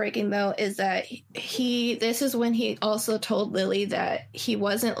find heartbreaking, though, is that this is when he also told Lily that he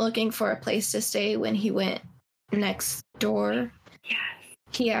wasn't looking for a place to stay when he went next door. Yes.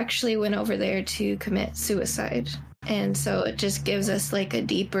 He actually went over there to commit suicide. And so it just gives us like a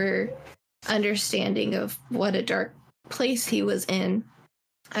deeper understanding of what a dark place he was in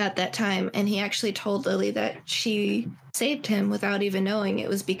at that time. And he actually told Lily that she saved him without even knowing. It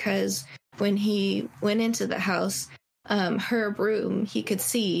was because when he went into the house, her room he could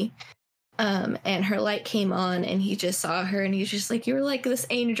see, and her light came on, and he just saw her, and he's just like, you were like this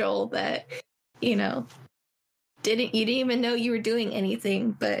angel that, you didn't even know you were doing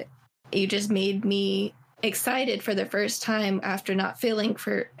anything, but you just made me excited for the first time after not feeling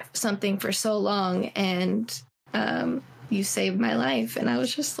for something for so long, and you saved my life. And I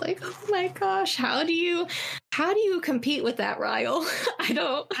was just like, oh my gosh, how do you compete with that, Ryle? I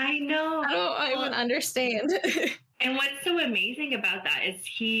don't even understand. And what's so amazing about that is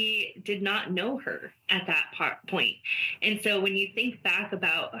he did not know her at that point. And so when you think back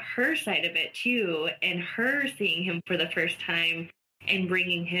about her side of it too, and her seeing him for the first time and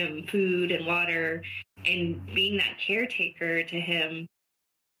bringing him food and water and being that caretaker to him,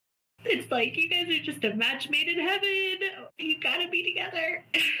 it's like, you guys are just a match made in heaven. You gotta be together.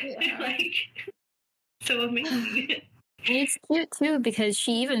 Yeah. Like, so amazing. And it's cute too, because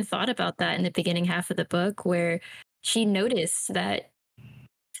she even thought about that in the beginning half of the book, where she noticed that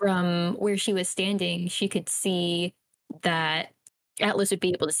from where she was standing, she could see that Atlas would be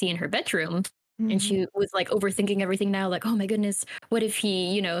able to see in her bedroom. Mm-hmm. And she was like overthinking everything now, like, oh my goodness, what if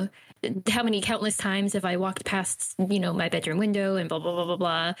he, how many countless times have I walked past, my bedroom window and blah, blah, blah, blah,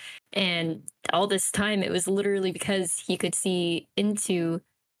 blah. And all this time, it was literally because he could see into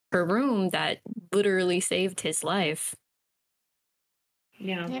her room that literally saved his life.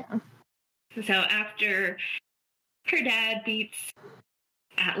 Yeah. So after her dad beats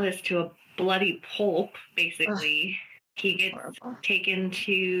Atlas to a bloody pulp, basically, he gets taken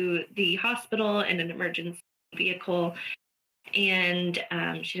to the hospital in an emergency vehicle, and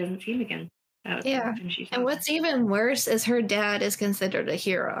she doesn't see him again. And what's even worse is her dad is considered a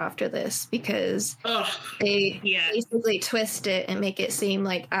hero after this, because they basically twist it and make it seem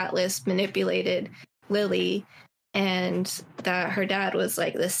like Atlas manipulated Lily and that her dad was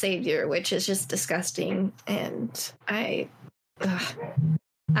like the savior, which is just disgusting. And I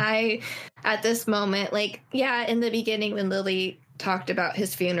at this moment, like, in the beginning when Lily talked about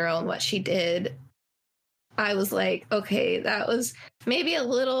his funeral and what she did, I was like, okay, that was maybe a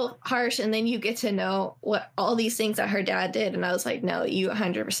little harsh. And then you get to know what all these things that her dad did. And I was like, no, you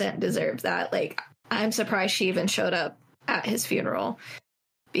 100% deserve that. Like, I'm surprised she even showed up at his funeral,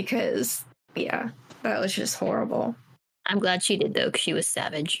 because, that was just horrible. I'm glad she did, though, because she was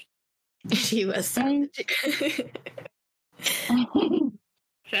savage. She was savage.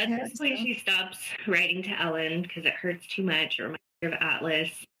 So at this point, she stops writing to Ellen because it hurts too much. It reminds her of Atlas.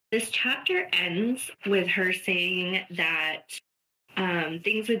 This chapter ends with her saying that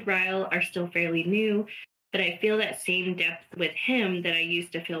things with Ryle are still fairly new, but I feel that same depth with him that I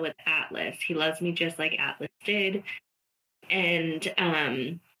used to feel with Atlas. He loves me just like Atlas did. And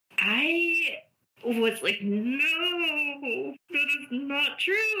I was like, no, that is not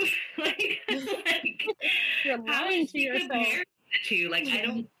true. You're lying to yourself. Like, I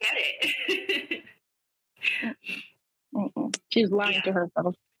don't get it. She's lying to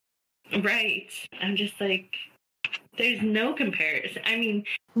herself. Right. I'm just like, there's no comparison. I mean,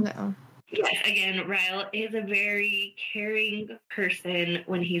 no. Yes, again, Ryle is a very caring person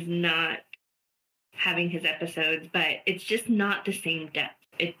when he's not having his episodes, but it's just not the same depth.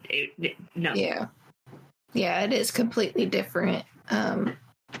 No. Yeah, it is completely different.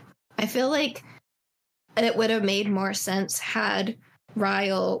 I feel like it would have made more sense had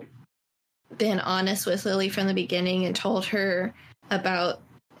Ryle been honest with Lily from the beginning and told her about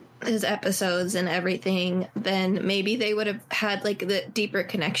his episodes and everything. Then maybe they would have had like the deeper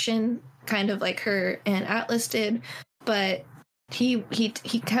connection, kind of like her and Atlas did. But he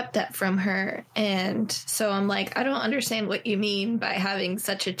kept that from her, and so I'm like, I don't understand what you mean by having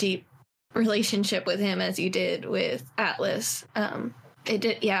such a deep relationship with him as you did with Atlas.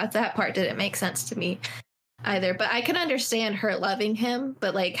 That part didn't make sense to me either, but I can understand her loving him,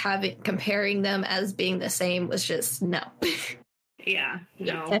 but like comparing them as being the same was just no. Yeah,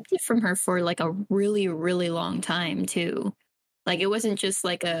 no. Kept it from her for like a really, really long time too. Like, it wasn't just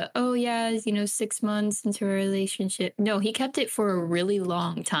like oh yeah, 6 months into a relationship. No, he kept it for a really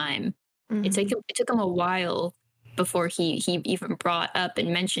long time. Mhm. It took him a while before he even brought up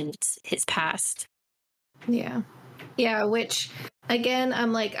and mentioned his past. Yeah. Yeah, which again,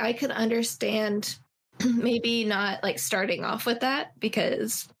 I'm like, I could understand maybe not like starting off with that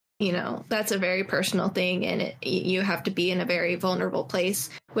because, that's a very personal thing and you have to be in a very vulnerable place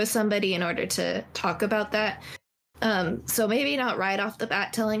with somebody in order to talk about that. So maybe not right off the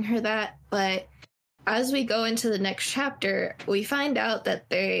bat telling her that, but as we go into the next chapter, we find out that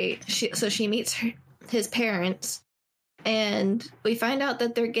she meets his parents, and we find out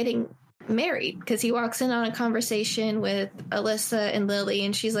that they're getting married because he walks in on a conversation with Alyssa and Lily,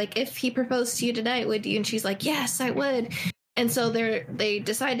 and she's like, if he proposed to you tonight, would you? And she's like, yes, I would. And so they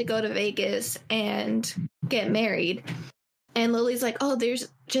decide to go to Vegas and get married. And Lily's like, oh, there's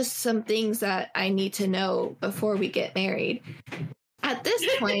just some things that I need to know before we get married. At this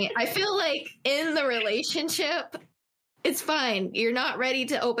point, I feel like in the relationship, it's fine. You're not ready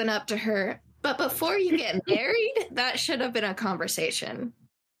to open up to her. But before you get married, that should have been a conversation.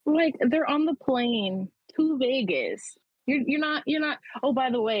 Like, they're on the plane to Vegas. You're not, oh,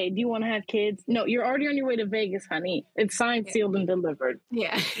 by the way, do you want to have kids? No, you're already on your way to Vegas, honey. It's signed, sealed, and delivered.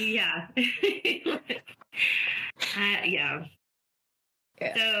 Yeah. Yeah. Yeah.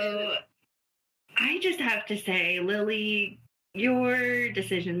 So I just have to say, Lily, your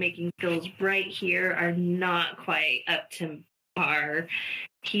decision-making skills right here are not quite up to par.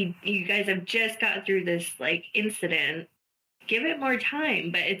 You guys have just got through this incident. Give it more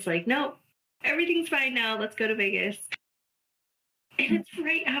time, but it's like, nope, everything's fine now. Let's go to Vegas. And it's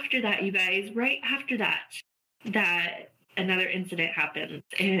right after that, you guys, right after that another incident happens,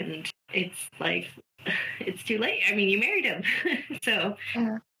 and it's like, it's too late. I mean, you married him. So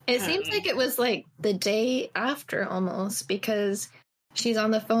it seems like it was like the day after almost, because she's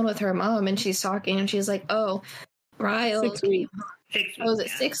on the phone with her mom and she's talking and she's like, oh, Ryle. 6 weeks. 6 weeks. Oh, was it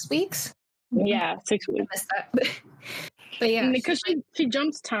 6 weeks? Yeah, 6 weeks. I missed that. But yeah. Because she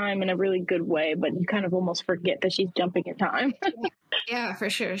jumps time in a really good way, but you kind of almost forget that she's jumping in time. Yeah, for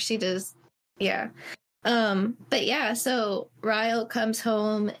sure. She does. Yeah. But yeah, so Ryle comes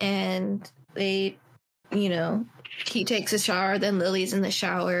home and they, he takes a shower, then Lily's in the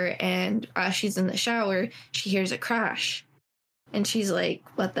shower, and as she's in the shower, she hears a crash. And she's like,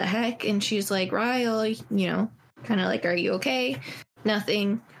 what the heck? And she's like, Ryle, kind of like, are you okay?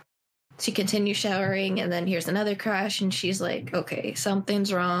 Nothing. She continues showering, and then here's another crash, and she's like, okay,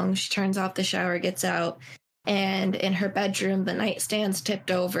 something's wrong. She turns off the shower, gets out, and in her bedroom, the nightstand's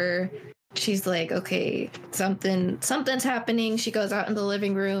tipped over. She's like, okay, something's happening. She goes out in the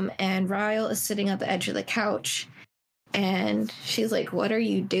living room, and Ryle is sitting at the edge of the couch, and she's like, what are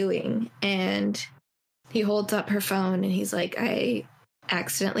you doing? And he holds up her phone, and he's like, I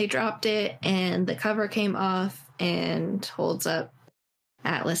accidentally dropped it, and the cover came off, and holds up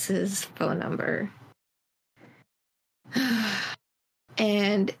Atlas's phone number.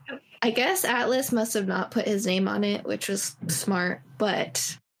 And I guess Atlas must have not put his name on it, which was smart,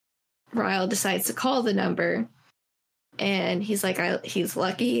 but Ryle decides to call the number, and he's like, he's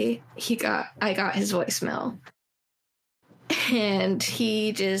lucky I got his voicemail. And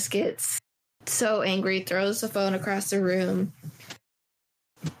he just gets so angry, throws the phone across the room,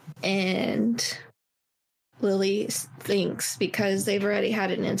 and Lily thinks, because they've already had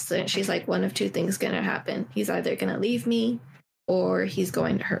an incident, she's like, one of two things going to happen. He's either going to leave me or he's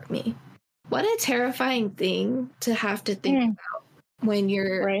going to hurt me. What a terrifying thing to have to think about when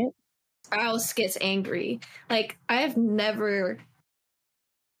your spouse gets angry. Like, I've never,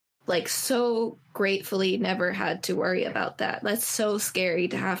 so gratefully never had to worry about that. That's so scary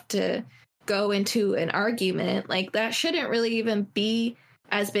to have to go into an argument. Like, that shouldn't really even be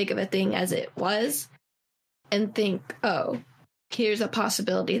as big of a thing as it was. And think, oh, here's a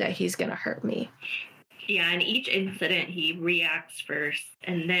possibility that he's going to hurt me. Yeah, in each incident, he reacts first,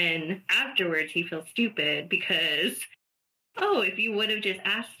 and then afterwards he feels stupid because, oh, if you would have just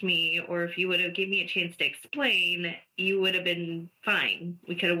asked me, or if you would have given me a chance to explain, you would have been fine.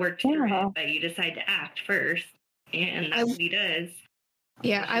 We could have worked through it, but you decide to act first, and that's what he does.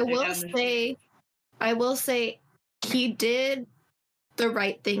 Yeah, I will say he did the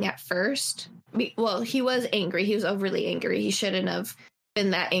right thing at first. Well, he was angry. He was overly angry. He shouldn't have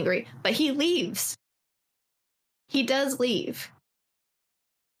been that angry. But he leaves. He does leave.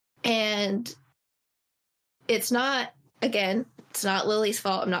 And it's not Lily's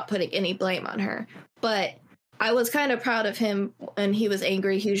fault. I'm not putting any blame on her. But I was kind of proud of him when he was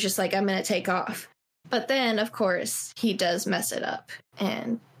angry. He was just like, I'm going to take off. But then, of course, he does mess it up.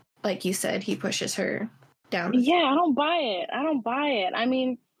 And like you said, he pushes her down. Yeah, I don't buy it. I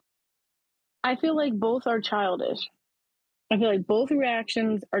mean, I feel like both are childish. I feel like both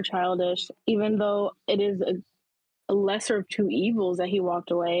reactions are childish, even though it is a lesser of two evils that he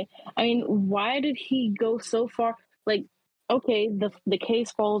walked away. I mean, why did he go so far? Like, okay, the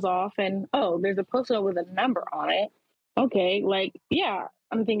case falls off, and oh, there's a post-it with a number on it. Okay, like, yeah,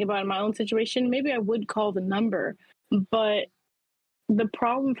 I'm thinking about my own situation. Maybe I would call the number, but the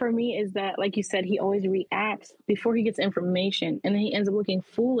problem for me is that, like you said, he always reacts before he gets information, and then he ends up looking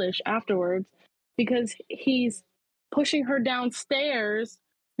foolish afterwards because he's pushing her downstairs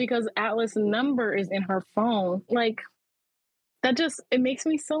because Atlas' number is in her phone. Like, that just, it makes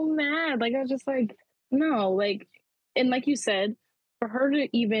me so mad. Like, I was just like, no, like, and like you said, for her to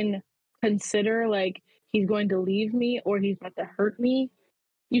even consider like he's going to leave me or he's about to hurt me,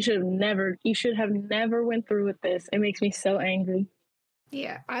 you should have never went through with this. It makes me so angry.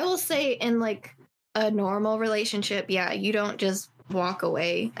 Yeah, I will say in like a normal relationship, yeah, you don't just walk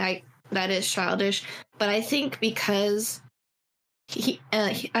away. That is childish. But I think because he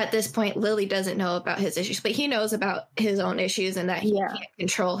at this point, Lily doesn't know about his issues, but he knows about his own issues and that he can't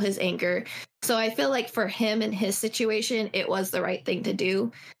control his anger. So I feel like for him in his situation, it was the right thing to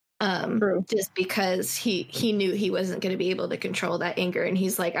do. Just because he knew he wasn't going to be able to control that anger, and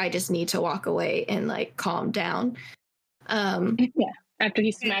he's like, I just need to walk away and like calm down. Yeah. After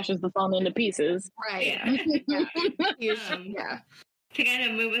he smashes the phone into pieces. Right. Yeah. To kind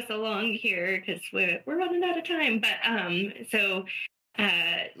of move us along here, because we're running out of time. But so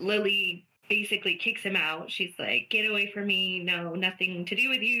Lily basically kicks him out. She's like, get away from me. No, nothing to do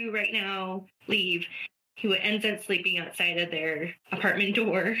with you right now. Leave. He ends up sleeping outside of their apartment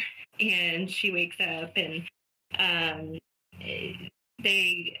door, and she wakes up, and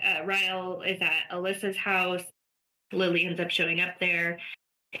Ryle is at Alyssa's house. Lily ends up showing up there,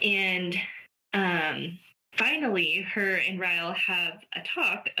 and finally her and Ryle have a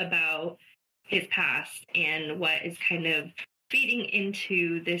talk about his past and what is kind of feeding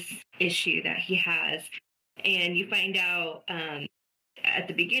into this issue that he has. And you find out at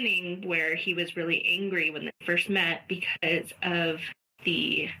the beginning where he was really angry when they first met because of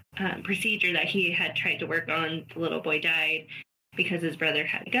the procedure that he had tried to work on. The little boy died because his brother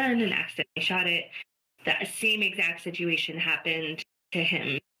had a gun and accidentally shot it. That same exact situation happened to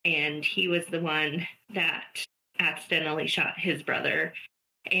him, and he was the one that accidentally shot his brother.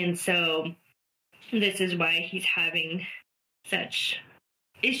 And so this is why he's having such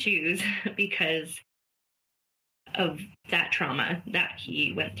issues, because of that trauma that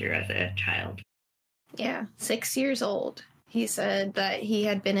he went through as a child. Yeah, 6 years old. He said that he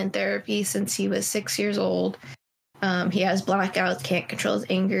had been in therapy since he was 6 years old. He has blackouts, can't control his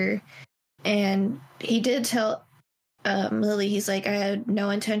anger. And he did tell Lily, he's like, I had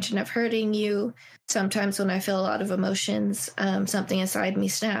no intention of hurting you. Sometimes when I feel a lot of emotions, something inside me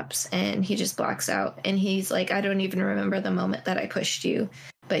snaps and he just blacks out. And he's like, I don't even remember the moment that I pushed you.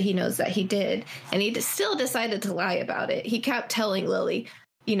 But he knows that he did. And he still decided to lie about it. He kept telling Lily,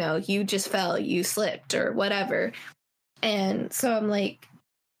 you know, you just fell, you slipped or whatever. And so I'm like,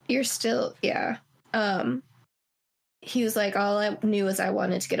 you're still, yeah. He was like, all I knew was I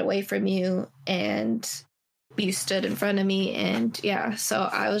wanted to get away from you, and you stood in front of me. And yeah, so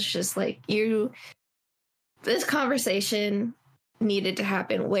I was just like, this conversation needed to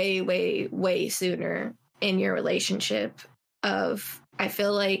happen way, way, way sooner in your relationship. I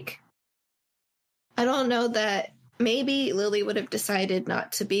feel like, I don't know that maybe Lily would have decided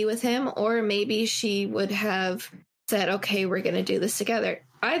not to be with him, or maybe she would have said, okay, we're going to do this together.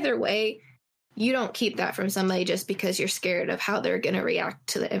 Either way, you don't keep that from somebody just because you're scared of how they're going to react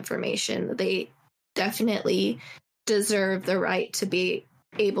to the information. They definitely deserve the right to be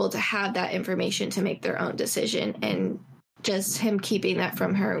able to have that information to make their own decision. And just him keeping that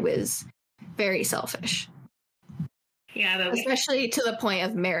from her was very selfish. Yeah, but especially to the point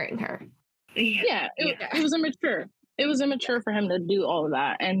of marrying her. It was immature. It was immature for him to do all of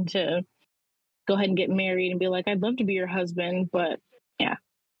that and to go ahead and get married and be like, I'd love to be your husband, but yeah.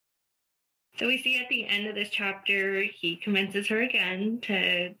 So we see at the end of this chapter, he convinces her again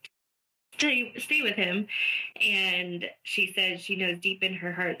to stay with him. And she says she knows deep in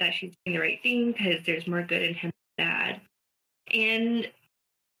her heart that she's doing the right thing because there's more good in him than bad. And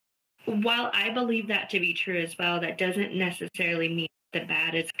while I believe that to be true as well, that doesn't necessarily mean the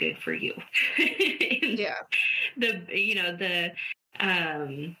bad is good for you. Yeah. The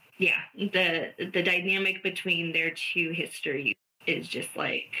dynamic between their two histories is just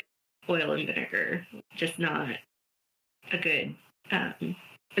like oil and vinegar, just not a good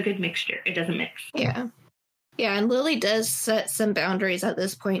mixture. It doesn't mix. Yeah. Yeah, and Lily does set some boundaries at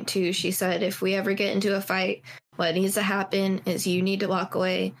this point, too. She said, if we ever get into a fight, what needs to happen is you need to walk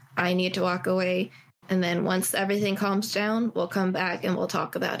away, I need to walk away, and then once everything calms down, we'll come back and we'll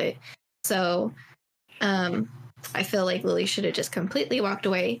talk about it. So, I feel like Lily should have just completely walked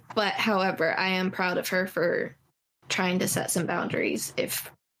away. But, however, I am proud of her for trying to set some boundaries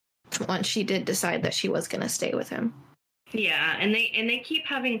if once she did decide that she was going to stay with him. Yeah, and they keep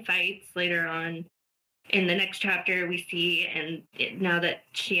having fights later on. In the next chapter, we see, now that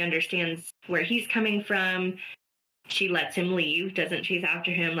she understands where he's coming from, she lets him leave, doesn't chase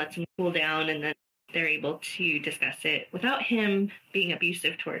after him, lets him cool down, and then they're able to discuss it without him being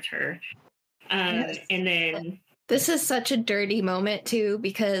abusive towards her. Yes. And then... This is such a dirty moment, too,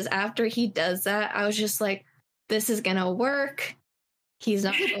 because after he does that, I was just like, this is going to work. He's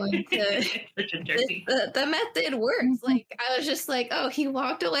not going to... Such a dirty... The method works. Like, I was just like, oh, he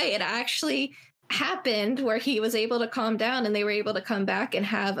walked away. It actually happened where he was able to calm down and they were able to come back and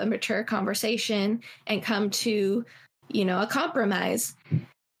have a mature conversation and come to, a compromise.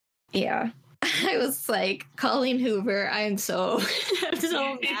 Yeah. I was like, Colleen Hoover, I'm so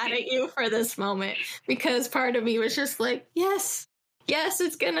mad at you for this moment, because part of me was just like, yes,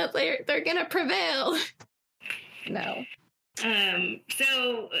 they're gonna prevail. No.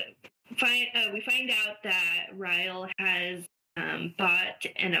 So we find out that Ryle has bought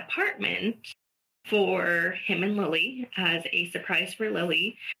an apartment for him and Lily as a surprise for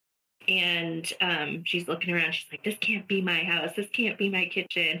Lily. And she's looking around. She's like, this can't be my house. This can't be my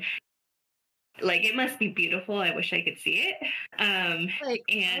kitchen. Like, it must be beautiful. I wish I could see it.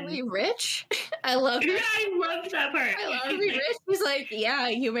 Are we rich? I love that. I loved that part. Are we rich? He's like, yeah,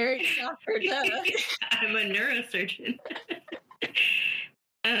 you married a doctor. I'm a neurosurgeon.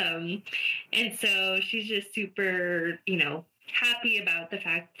 And so she's just super, happy about the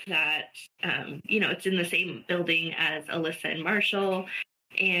fact that, it's in the same building as Alyssa and Marshall,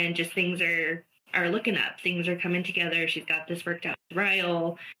 and just things are looking up. Things are coming together. She's got this worked out with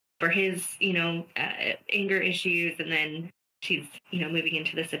Ryle for his, anger issues, and then she's, moving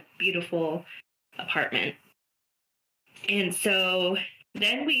into this beautiful apartment. And so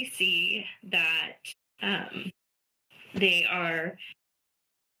then we see that they are...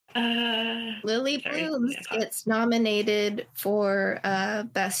 Lily Blooms gets nominated for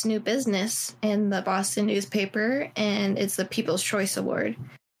Best New Business in the Boston newspaper, and it's the People's Choice Award.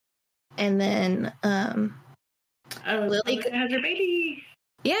 And then Lily has her baby.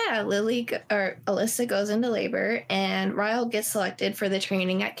 Yeah, Alyssa goes into labor, and Ryle gets selected for the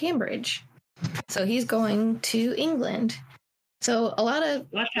training at Cambridge. So he's going to England. So a lot of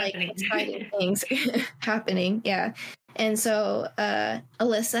exciting things happening, yeah. And so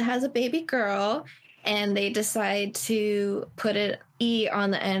Alyssa has a baby girl, and they decide to put an E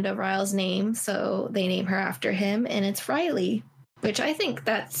on the end of Ryle's name, so they name her after him, and it's Riley, which I think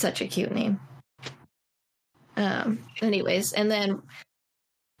that's such a cute name. Anyways, and then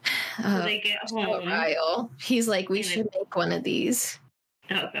so they get home. Ryle, he's like, we should make one of these.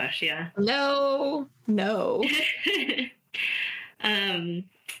 Oh gosh, yeah. No.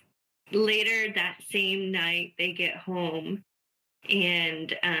 Later that same night, they get home,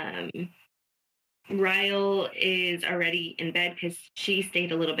 and Ryle is already in bed because she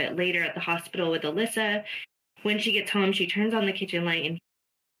stayed a little bit later at the hospital with Alyssa. When she gets home, she turns on the kitchen light and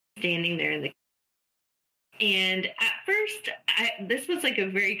he's standing there in the... And at first, this was like a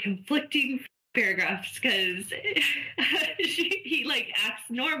very conflicting paragraph, because he like acts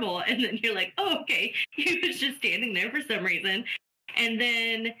normal, and then you're like, oh, okay, he was just standing there for some reason. And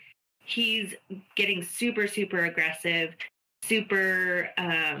then he's getting super, super aggressive, super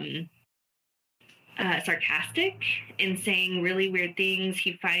sarcastic, and saying really weird things.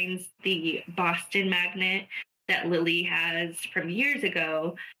 He finds the Boston magnet that Lily has from years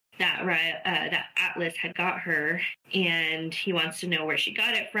ago that Atlas had got her, and he wants to know where she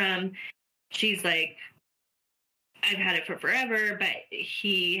got it from. She's like, I've had it for forever, but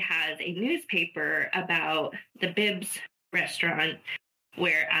he has a newspaper about the Bibbs restaurant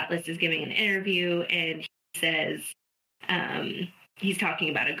where Atlas is giving an interview, and he says he's talking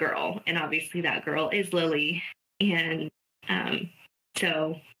about a girl, and obviously that girl is Lily. And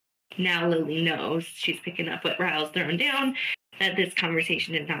so now Lily knows, she's picking up what Ryle's throwing down, that this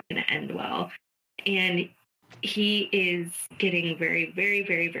conversation is not going to end well. And he is getting very, very,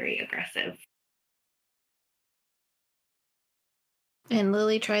 very, very aggressive. And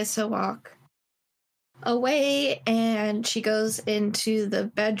Lily tries to walk away, and she goes into the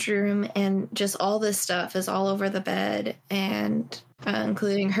bedroom, and just all this stuff is all over the bed, and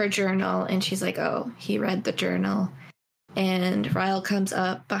including her journal. And she's like, oh, he read the journal. and Ryle comes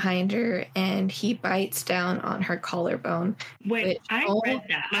up behind her and he bites down on her collarbone. When I read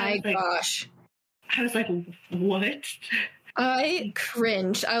that, Gosh. I was like, what? I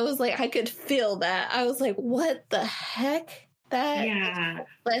cringed. I was like, I could feel that. I was like, what the heck?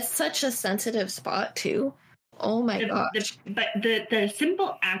 That's such a sensitive spot too. Oh my gosh. But the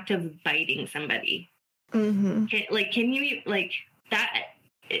simple act of biting somebody, mm-hmm. Can you, like,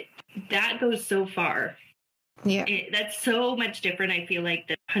 that goes so far. Yeah. That's so much different, I feel like,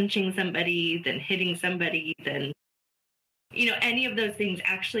 than punching somebody, than hitting somebody, than, any of those things.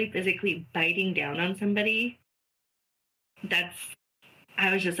 Actually physically biting down on somebody,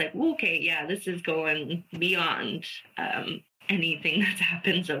 I was just like, okay, yeah, this is going beyond anything that's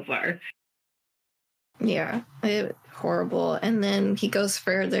happened so far. Yeah, horrible. And then he goes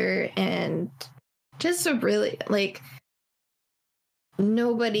further, and just a really, like,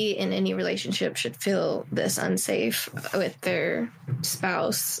 nobody in any relationship should feel this unsafe with their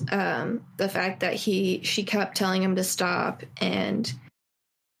spouse. The fact that she kept telling him to stop, and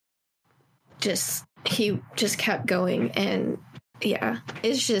he just kept going, and yeah,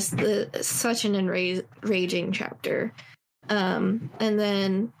 it's just such an enraging chapter. And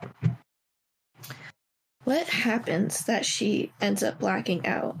then what happens that she ends up blacking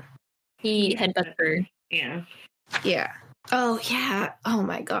out? He headbutts her. Yeah. Yeah. Oh, yeah. Oh,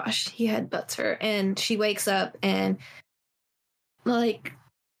 my gosh. He headbutts her. And she wakes up and, like,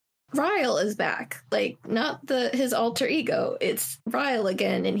 Ryle is back. Like, not his alter ego. It's Ryle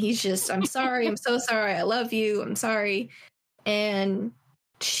again. And he's just, I'm sorry. I'm so sorry. I love you. I'm sorry. And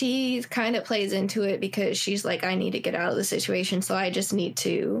she kind of plays into it because she's like, I need to get out of the situation. So I just need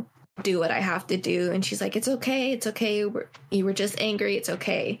to do what I have to do. And she's like, it's okay. It's okay. You were just angry. It's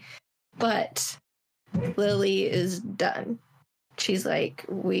okay. But Lily is done. She's like,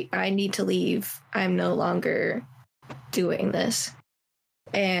 I need to leave. I'm no longer doing this.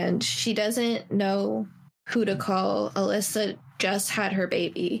 And she doesn't know who to call. Alyssa just had her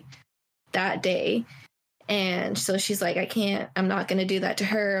baby that day. And so she's like, I'm not going to do that to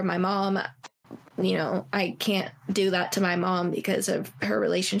her. My mom, I can't do that to my mom because of her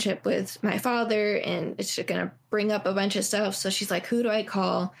relationship with my father. And it's just going to bring up a bunch of stuff. So she's like, who do I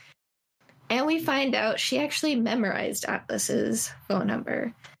call? And we find out she actually memorized Atlas's phone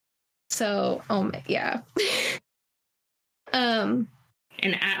number. So, yeah. And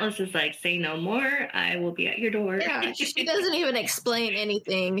Atlas is like, say no more. I will be at your door. Yeah, she doesn't even explain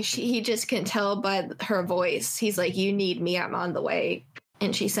anything. He just can tell by her voice. He's like, you need me. I'm on the way.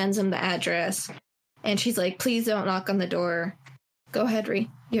 And she sends him the address. And she's like, please don't knock on the door. Go ahead, Ree.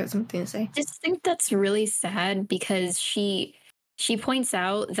 You have something to say? I just think that's really sad because she points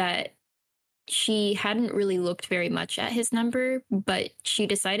out that she hadn't really looked very much at his number, but she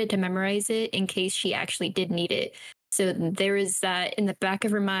decided to memorize it in case she actually did need it. So there is that in the back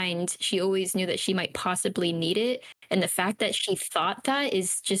of her mind. She always knew that she might possibly need it. And the fact that she thought that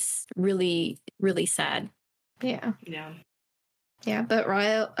is just really, really sad. Yeah. Yeah. Yeah, but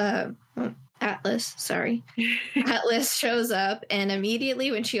Atlas shows up, and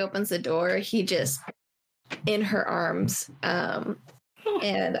immediately when she opens the door, he just in her arms.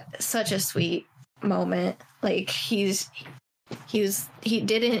 And such a sweet moment. Like he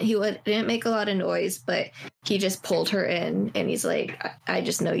didn't make a lot of noise, but he just pulled her in, and he's like, I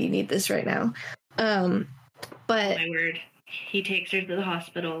just know you need this right now. But my word, he takes her to the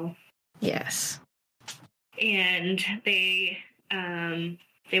hospital. Yes. And they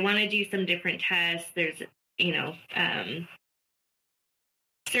want to do some different tests. There's,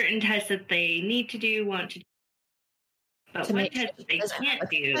 certain tests that they need to do, want to do. But one test that they can't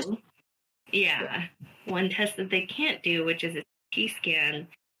do, one test that they can't do, which is a CT scan.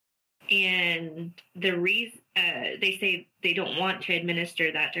 And the reason they say they don't want to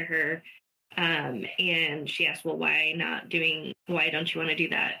administer that to her. And she asked, well, why don't you want to do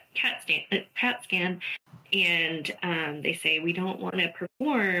that CAT scan? And they say, we don't want to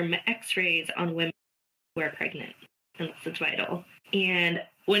perform x-rays on women who are pregnant unless it's vital. And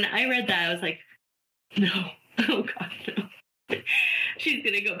when I read that, I was like, no. Oh, God, no. She's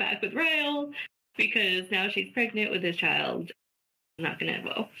going to go back with Ryle because now she's pregnant with his child. I'm not going to,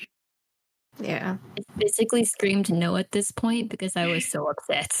 well. Yeah. I physically screamed no at this point because I was so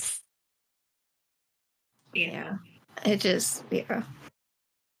upset. Yeah. It just, yeah.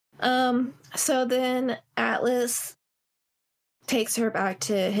 So then Atlas takes her back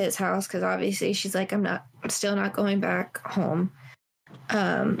to his house because obviously she's like, I'm still not going back home.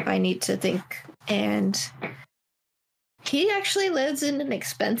 I need to think. And he actually lives in an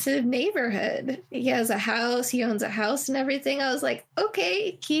expensive neighborhood. He has a house. He owns a house and everything. I was like,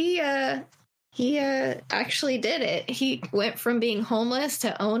 okay, he He actually did it. He went from being homeless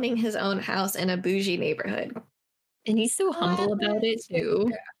to owning his own house in a bougie neighborhood. And he's so humble about it,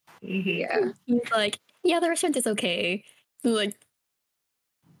 too. Yeah. He's like, yeah, the restaurant is okay. Like,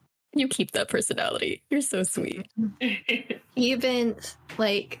 you keep that personality. You're so sweet. He even,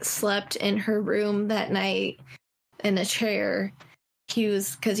 like, slept in her room that night in a chair.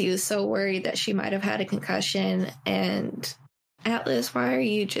 Because he was so worried that she might have had a concussion. And Atlas, why are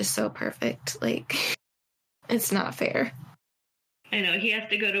you just so perfect? Like, it's not fair. I know, he has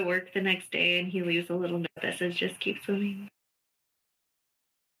to go to work the next day and he leaves a little note that says, just keep swimming.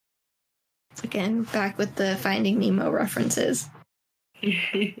 Again, back with the Finding Nemo references.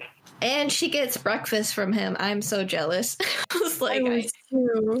 And she gets breakfast from him. I'm so jealous. I was like, I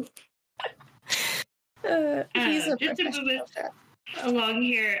too. He's a just to move professional. us along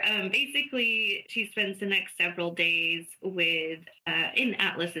here, basically, she spends the next several days with in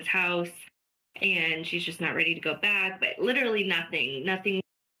Atlas's house, and she's just not ready to go back. But literally nothing,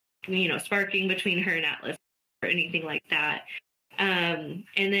 sparking between her and Atlas or anything like that. And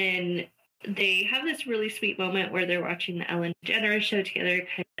then they have this really sweet moment where they're watching the Ellen DeGeneres show together.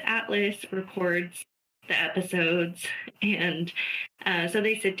 Atlas records the episodes, and so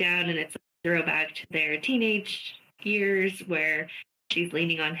they sit down, and it's a throwback to their teenage years where she's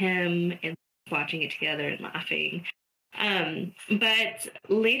leaning on him and watching it together and laughing. But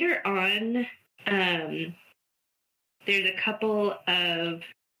later on, there's a couple of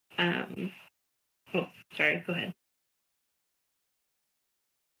sorry, go ahead.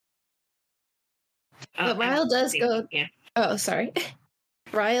 But Ryle does go. Yeah. Oh, sorry.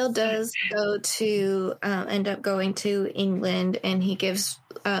 Ryle does go to end up going to England, and he gives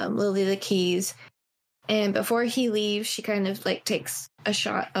Lily the keys. And before he leaves, she kind of like takes a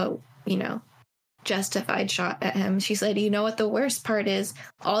shot, justified shot at him. She said, "You know what the worst part is?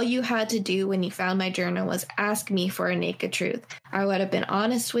 All you had to do when you found my journal was ask me for a naked truth. I would have been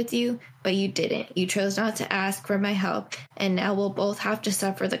honest with you, but you didn't. You chose not to ask for my help, and now we'll both have to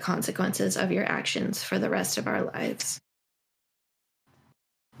suffer the consequences of your actions for the rest of our lives."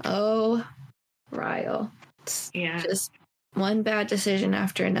 Oh, Ryle. Yeah. Just one bad decision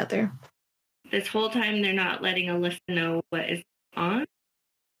after another. This whole time, they're not letting Alyssa know what is on.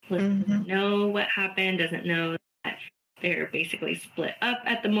 Alyssa doesn't know what happened, doesn't know that they're basically split up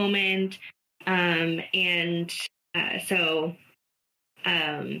at the moment. So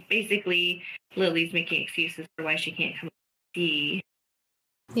basically, Lily's making excuses for why she can't come see.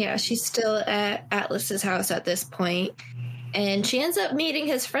 Yeah, she's still at Atlas's house at this point. And she ends up meeting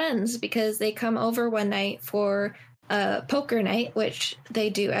his friends because they come over one night for poker night, which they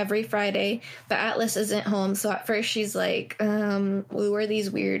do every Friday. But Atlas isn't home, so at first she's like, "We were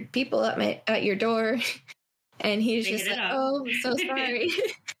these weird people at your door," and he's just like, "Oh, I'm so sorry."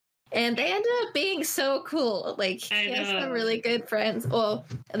 And they ended up being so cool. Like, he has some really good friends. Well,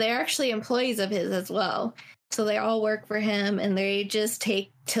 they're actually employees of his as well. So they all work for him, and they just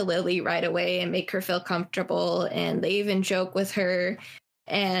take to Lily right away and make her feel comfortable. And they even joke with her.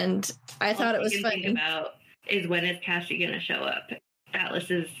 And I thought it was funny. Think about is when is Cassie going to show up?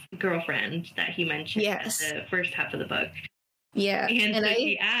 Atlas's girlfriend that he mentioned at the first half of the book. Yeah. And so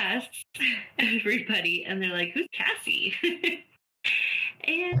he asks everybody, and they're like, "Who's Cassie?"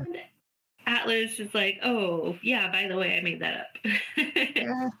 And Atlas is like, "Oh, yeah, by the way, I made that up."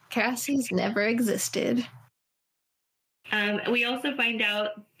 Yeah, Cassie's never existed. We also find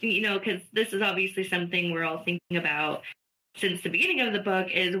out, because this is obviously something we're all thinking about since the beginning of the book,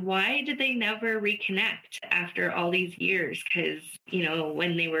 is why did they never reconnect after all these years? Because,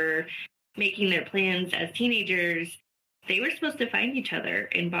 when they were making their plans as teenagers, they were supposed to find each other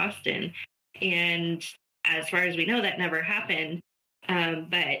in Boston. And as far as we know, that never happened.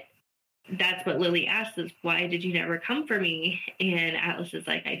 But that's what Lily asks is, why did you never come for me? And Atlas is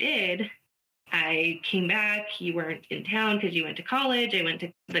like, I did. I came back. You weren't in town because you went to college. I went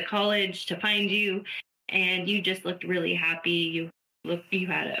to the college to find you, and you just looked really happy. You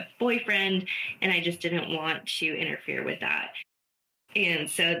had a boyfriend, and I just didn't want to interfere with that. And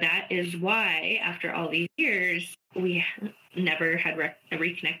so that is why, after all these years, we never had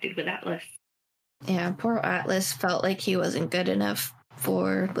reconnected with Atlas. Yeah, poor Atlas felt like he wasn't good enough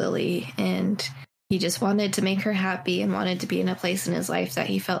for Lily, and he just wanted to make her happy and wanted to be in a place in his life that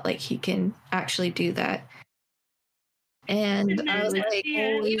he felt like he can actually do that. And I was like,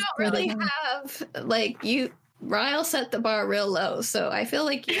 you don't really have, like, Ryle set the bar real low, so I feel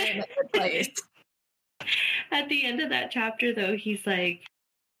like you're in a good place. At the end of that chapter, though, he's like,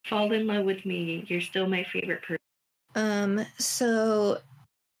 fall in love with me. You're still my favorite person. So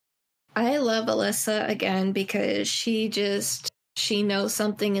I love Alyssa again because she just she knows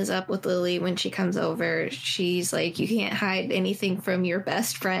something is up with Lily when she comes over. She's like, you can't hide anything from your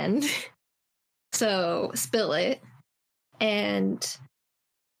best friend. So spill it. And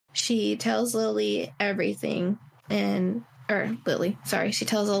she tells Lily everything. She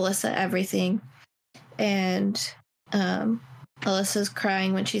tells Alyssa everything. And Alyssa's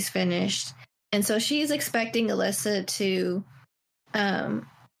crying when she's finished. And so she's expecting Alyssa to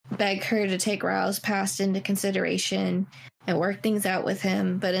beg her to take Ryle's past into consideration and work things out with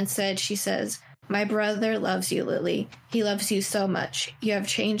him. But instead she says, my brother loves you, Lily. He loves you so much. You have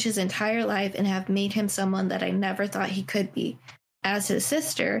changed his entire life and have made him someone that I never thought he could be. As his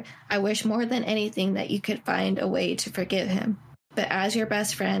sister, I wish more than anything that you could find a way to forgive him. But as your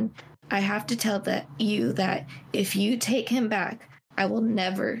best friend, I have to tell you that if you take him back, I will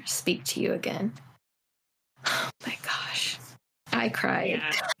never speak to you again. Oh my gosh. I cried.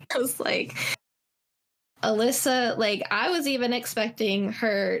 Yeah. I was like, Alyssa, like, I was even expecting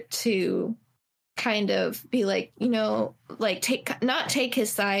her to kind of be like, you know, like not take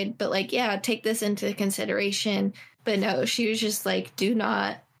his side, but like, yeah, take this into consideration. But no, she was just like, do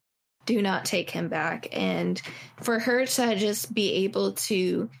not take him back. And for her to just be able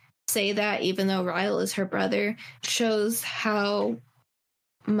to say that, even though Ryle is her brother, shows how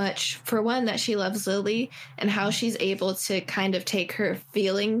much, for one, that she loves Lily, and how she's able to kind of take her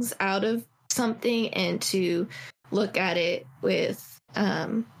feelings out of something and to look at it with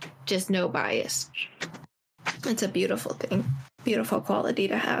just no bias. It's a beautiful thing, beautiful quality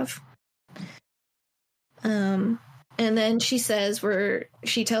to have. And then she tells her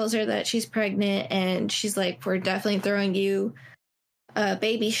that she's pregnant, and she's like, we're definitely throwing you a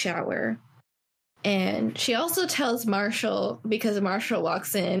baby shower. And she also tells Marshall, because Marshall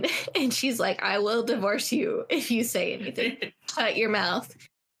walks in, and she's like, I will divorce you if you say anything. Shut your mouth.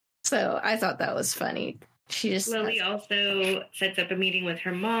 So I thought that was funny. Lily also sets up a meeting with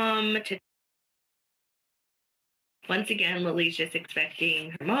her mom to. Once again, Lily's just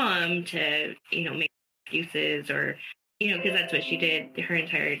expecting her mom to, you know, make excuses, or, you know, because that's what she did her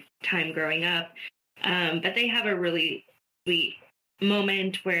entire time growing up. But they have a really sweet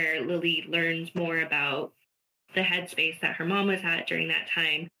moment where Lily learns more about the headspace that her mom was at during that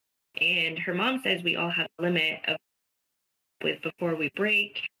time. And her mom says we all have a limit of before we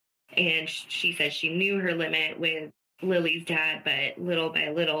break. And she says she knew her limit with Lily's dad, but little by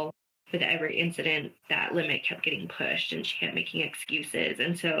little, with every incident, that limit kept getting pushed and she kept making excuses.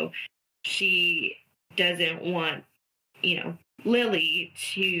 And so she doesn't want, you know, Lily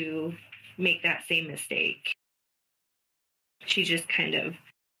to make that same mistake. She just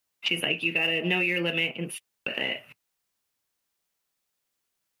she's like, you got to know your limit and stick with it.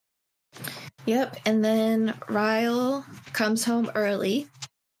 Yep. And then Ryle comes home early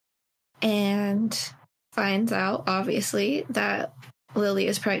and finds out, obviously, that Lily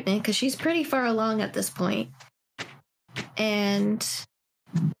is pregnant, because she's pretty far along at this point. And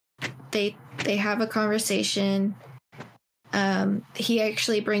they have a conversation. He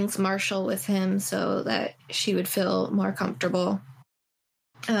actually brings Marshall with him so that she would feel more comfortable.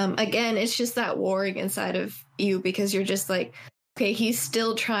 Again, it's just that warring inside of you, because you're just like, okay, he's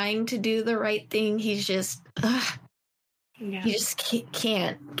still trying to do the right thing. He's just, he just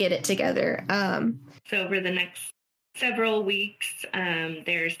can't get it together. So over the next several weeks,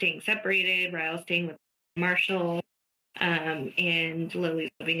 they're staying separated. Ryle's staying with Marshall, and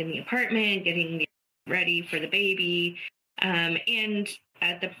Lily's living in the apartment, getting ready for the baby. And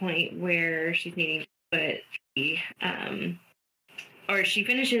at the point where she's needing to put or she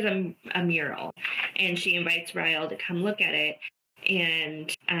finishes a mural, and she invites Ryle to come look at it.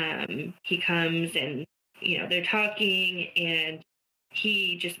 And he comes, and, you know, they're talking, and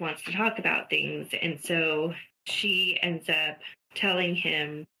he just wants to talk about things. And so she ends up telling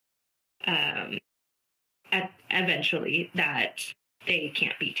him eventually that they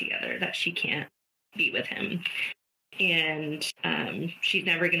can't be together, that she can't be with him. And she's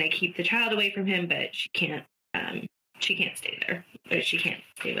never going to keep the child away from him, but she can't stay there. But she can't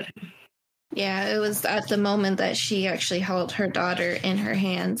stay with him. Yeah, it was at the moment that she actually held her daughter in her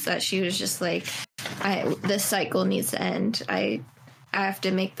hands that she was just like, this cycle needs to end. I have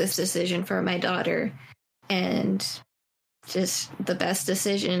to make this decision for my daughter. And just the best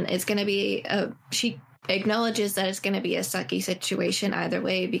decision. It's going to be she acknowledges that it's going to be a sucky situation either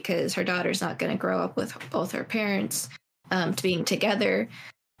way, because her daughter's not going to grow up with both her parents to being together.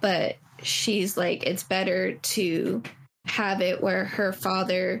 But she's like, it's better to have it where her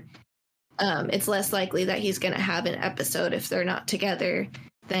father, it's less likely that he's going to have an episode if they're not together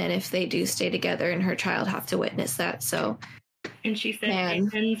than if they do stay together and her child have to witness that. So, and she said,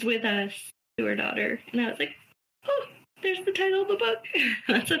 it ends with us, to her daughter. And I was like, oh, There's the title of the book.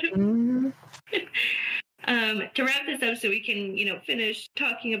 That's what it to wrap this up so we can, finish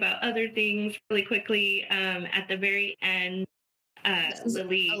talking about other things really quickly, at the very end,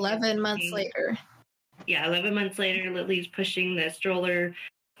 Lily... 11 months later. Yeah, 11 months later, Lily's pushing the stroller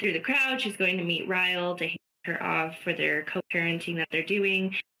through the crowd. She's going to meet Ryle to hand her off for their co-parenting that they're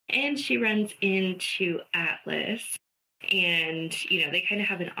doing. And she runs into Atlas. And, they kind of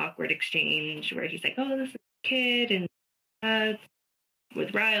have an awkward exchange where he's like, oh, this is a kid. And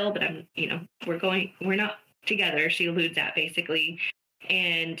with Ryle, but we're not together. She alludes at basically.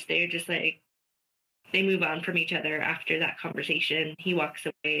 And they're just like, they move on from each other after that conversation. He walks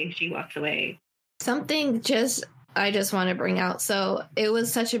away. She walks away. Something I just want to bring out. So it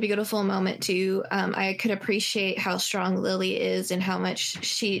was such a beautiful moment too. I could appreciate how strong Lily is and how much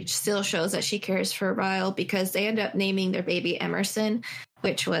she still shows that she cares for Ryle, because they end up naming their baby Emerson,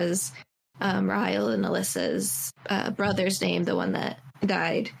 which was Ryle and Alyssa's brother's name, the one that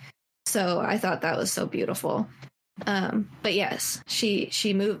died. So I thought that was so beautiful. But yes,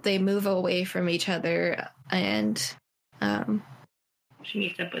 they move away from each other, and she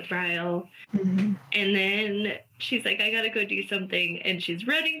meets up with Ryle. Mm-hmm. And then she's like, I gotta go do something. And she's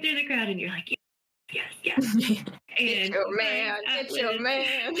running through the crowd, and you're like, yes. And it's your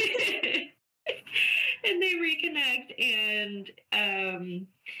man. And they reconnect, and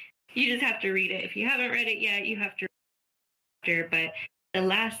you just have to read it. If you haven't read it yet, you have to read it. But the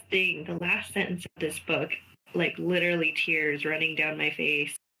last sentence of this book, like literally tears running down my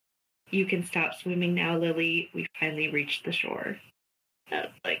face. You can stop swimming now, Lily. We finally reached the shore.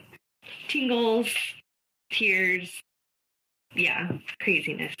 Like tingles, tears,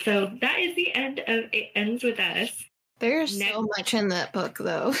 craziness. So that is the end of It Ends With Us. There's so much in that book,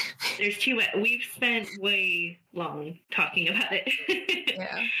 though. There's too much. We've spent way long talking about it.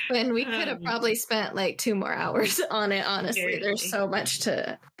 Yeah, and we could have probably spent like 2 more hours on it. Honestly, seriously. There's so much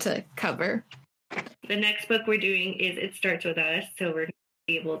to cover. The next book we're doing is It Starts With Us, so we're going to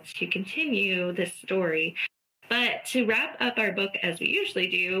be able to continue this story. But to wrap up our book as we usually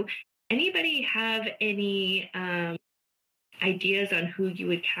do, anybody have any ideas on who you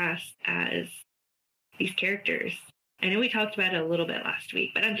would cast as these characters? I know we talked about it a little bit last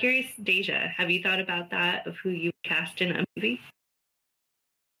week, but I'm curious, Deja, have you thought about that, of who you would cast in a movie?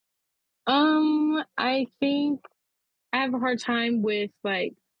 I think I have a hard time with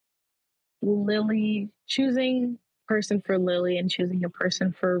like Lily, choosing a person for Lily and choosing a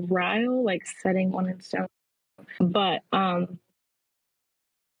person for Ryle, like setting one in stone. But I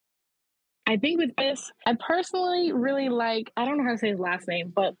think with this, I personally really like, I don't know how to say his last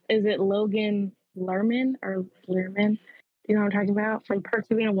name, but is it Logan Lerman or Lerman? You know what I'm talking about? From Perks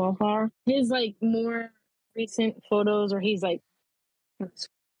of Being a Wallflower. His like more recent photos, or he's like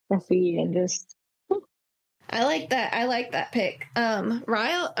scruffy and just. I like that pick.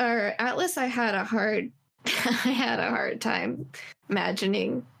 Ryle or Atlas, I had a hard time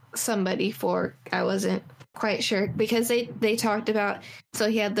imagining somebody for. I wasn't quite sure, because they talked about, so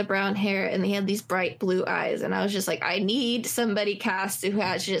he had the brown hair and he had these bright blue eyes, and I was just like, I need somebody cast who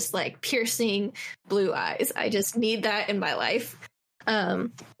has just like piercing blue eyes. I just need that in my life.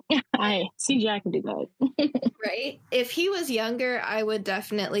 I see Jack can do that. Right? If he was younger, I would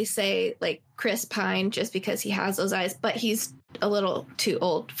definitely say like Chris Pine, just because he has those eyes, but he's a little too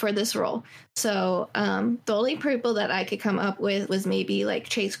old for this role. So the only people that I could come up with was maybe like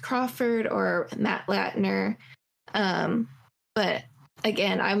Chase Crawford or Matt Latner. But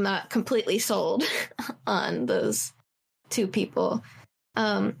again, I'm not completely sold on those 2 people.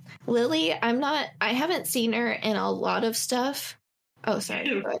 Lily, I haven't seen her in a lot of stuff. Oh,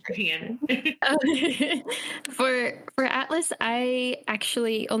 sorry. For Atlas, I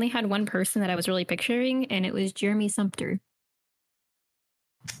actually only had one person that I was really picturing, and it was Jeremy Sumpter.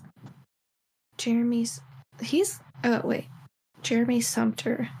 Jeremy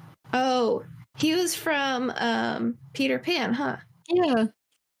Sumpter. Oh, he was from Peter Pan, huh? Yeah.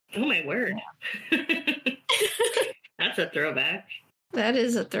 Oh my word. That's a throwback. That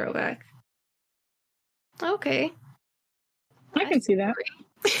is a throwback. Okay. I can see that.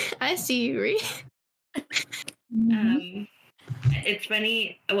 I see you, Ree. It's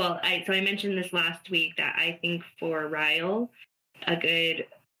funny. Well, I mentioned this last week that I think for Ryle, a good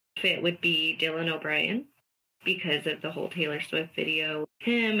fit would be Dylan O'Brien, because of the whole Taylor Swift video with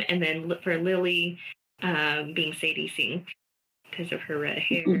him, and then for Lily, being Sadie Sink because of her red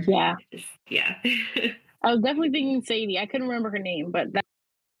hair. Yeah. I was definitely thinking Sadie. I couldn't remember her name, but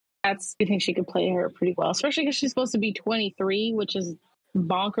that's, I think she could play her pretty well, especially because she's supposed to be 23, which is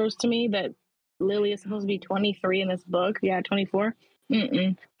bonkers to me that Lily is supposed to be 23 in this book. Yeah, 24.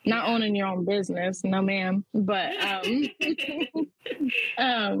 Not owning your own business, no ma'am. But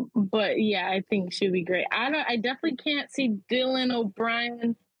but yeah, I think she'd be great. I definitely can't see Dylan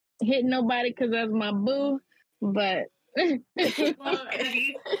O'Brien hitting nobody because that's my boo. But well, have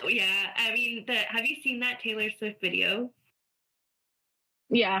you seen that Taylor Swift video?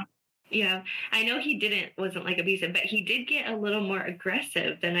 Yeah. Yeah, I know he wasn't like abusive, but he did get a little more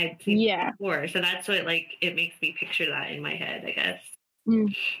aggressive than I'd seen before. So that's what it makes me picture that in my head, I guess. Yeah.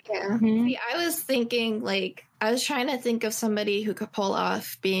 Mm-hmm. See, I was thinking I was trying to think of somebody who could pull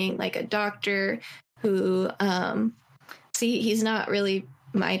off being like a doctor who, he's not really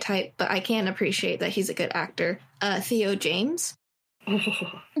my type, but I can appreciate that he's a good actor. Theo James. I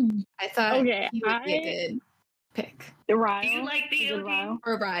thought he would be a good pick. Ryle. Do you like Theo James?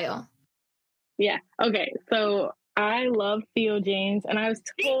 Or Ryle? Yeah. Okay. So I love Theo James, and I was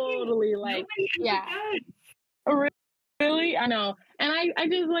totally really, I know, and I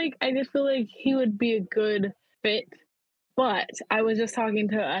just feel like he would be a good fit. But I was just talking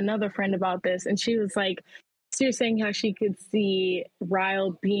to another friend about this, and she was saying how she could see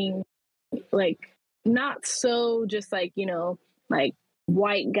Ryle being not so just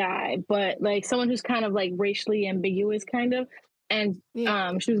white guy, but someone who's kind of racially ambiguous kind of. And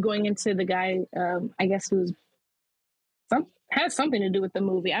she was going into the guy, I guess, who's has something to do with the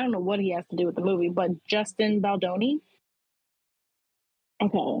movie. I don't know what he has to do with the movie, but Justin Baldoni.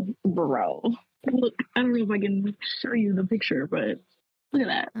 Okay, bro. Look, I don't know if I can show you the picture, but look at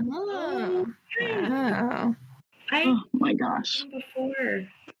that. Oh, wow. Oh my gosh. Before.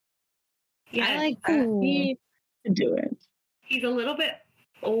 Yeah, I like that. He could do it. He's a little bit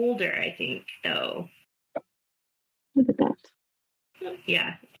older, I think, though. Look at that.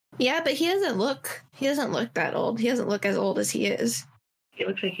 Yeah. Yeah, but he doesn't look that old. He doesn't look as old as he is. He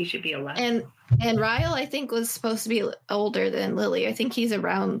looks like he should be 11. And Ryle, I think, was supposed to be older than Lily. I think he's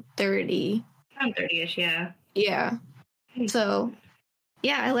around 30. Around 30-ish, yeah. Yeah. So,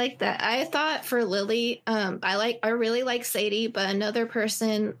 yeah, I like that. I thought for Lily, I really like Sadie, but another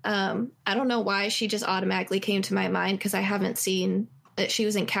person, I don't know why she just automatically came to my mind because I haven't seen that she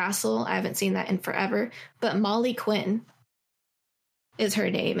was in Castle. I haven't seen that in forever. But Molly Quinn is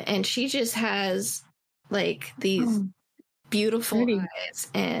her name, and she just has these beautiful eyes,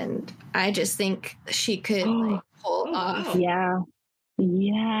 and I just think she could pull off. Yeah,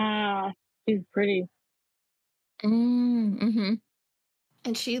 she's pretty. Mm-hmm.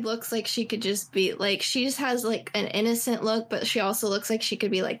 And she looks like she could just be she just has an innocent look, but she also looks like she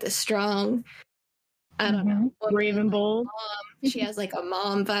could be this strong, I don't know, brave and bold. She has a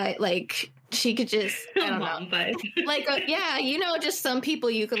mom vibe. She could just, I don't know, vibe. Just some people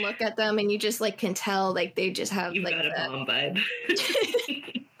you can look at them and you just can tell they just have got a mom vibe.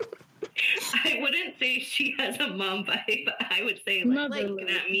 I wouldn't say she has a mom vibe. I would say looking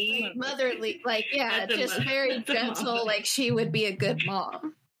at me, motherly, just very gentle. She would be a good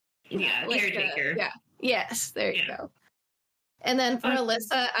mom. Yeah, caretaker. Yeah. Yes, there you go. And then for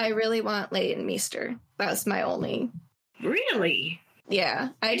Alyssa, I really want Leighton Meester. That's my only. Really? Yeah,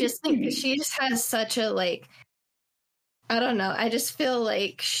 I just think that she just has such a I don't know. I just feel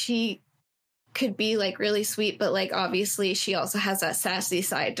like she could be really sweet, but obviously she also has that sassy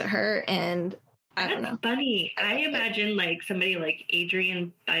side to her, and I don't know. Funny. I imagine somebody like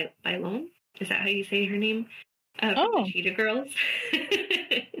Adrienne Bailon. Is that how you say her name? From the Cheetah Girls.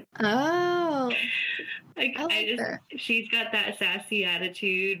 Oh. She's got that sassy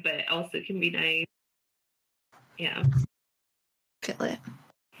attitude, but also can be nice. Yeah. Feel it.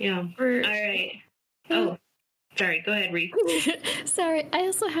 Yeah. All right. Oh, sorry. Go ahead, Reed. Sorry. I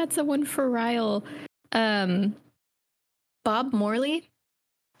also had someone for Ryle. Bob Morley.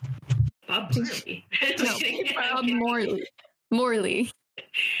 Bob Morley. No, Bob Morley.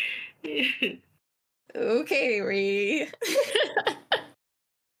 Okay, Ree.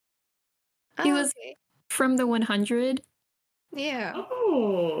 He was from the 100. Yeah.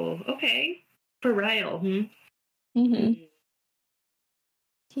 Oh, okay. For Ryle. Mm-hmm.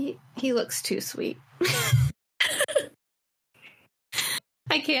 He looks too sweet.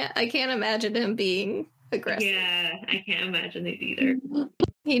 I can't imagine him being aggressive. Yeah, I can't imagine it either.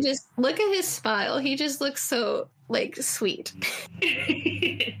 He just look at his smile. He just looks so sweet.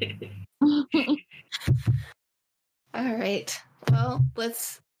 All right. Well,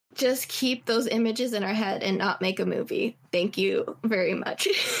 let's just keep those images in our head and not make a movie. Thank you very much.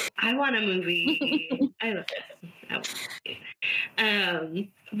 I want a movie. I love it.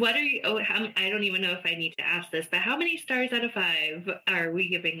 What are you? I don't even know if I need to ask this, but how many stars out of 5 are we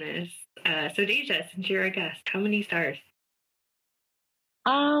giving this? So Deja, since you're a guest, how many stars?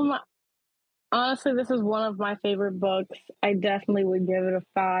 Honestly, this is one of my favorite books. I definitely would give it a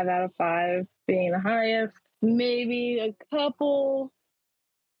 5 out of 5, being the highest. Maybe a couple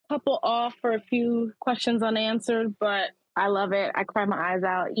off for a few questions unanswered, but I love it. I cry my eyes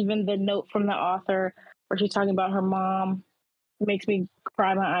out. Even the note from the author where she's talking about her mom makes me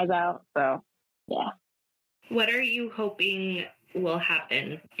cry my eyes out. So, yeah. What are you hoping will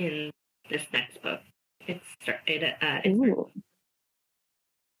happen in this next book?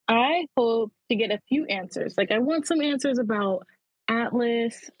 I hope to get a few answers. Like, I want some answers about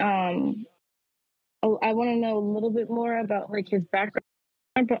Atlas. I want to know a little bit more about like his background,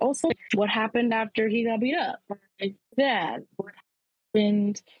 but also what happened after he got beat up. Like, Dad, what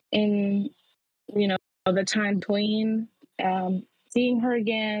happened in the time between seeing her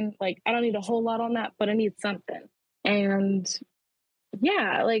again. Like, I don't need a whole lot on that, but I need something. And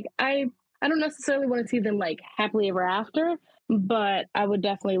yeah, like I don't necessarily want to see them like happily ever after, but I would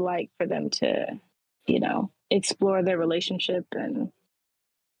definitely like for them to, explore their relationship and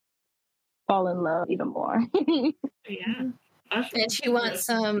fall in love even more. Yeah. Awesome. And she wants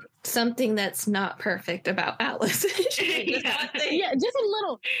something that's not perfect about Atlas. Yeah, just a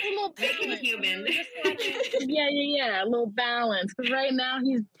little making human. A little balance. Because right now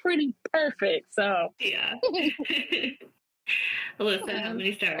he's pretty perfect. So yeah. Alyssa, how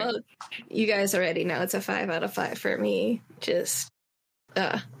many stars? Well, you guys already know it's a 5 out of 5 for me.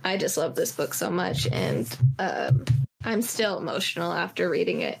 I just love this book so much, and I'm still emotional after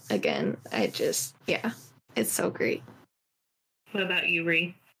reading it again. It's so great. What about you,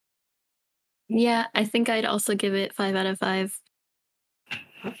 Ree? Yeah, I think I'd also give it 5 out of 5.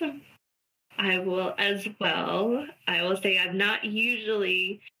 Awesome. I will as well. I will say I'm not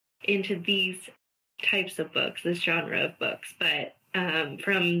usually into these types of books, this genre of books, but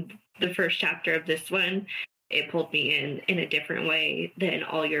from the first chapter of this one, it pulled me in a different way than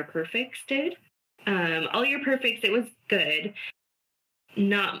All Your Perfects did. All Your Perfects, it was good.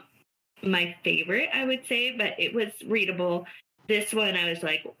 Not my favorite, I would say, but it was readable. This one, I was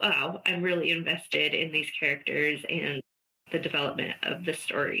like, wow, I'm really invested in these characters and the development of the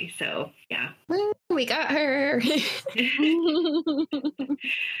story. So, yeah. We got her.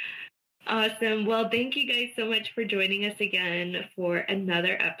 Awesome. Well, thank you guys so much for joining us again for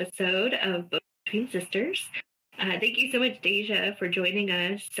another episode of Books Between Sisters. Thank you so much, Deja, for joining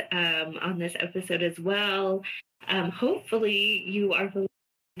us on this episode as well. Hopefully you are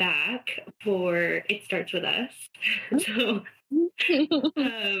back for It Starts With Us. So, we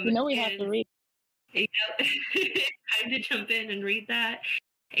have to read. Time to jump in and read that.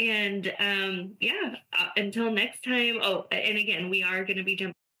 And until next time. Oh, and again, we are going to be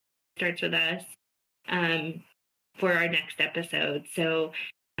jumping Starts With Us for our next episode. So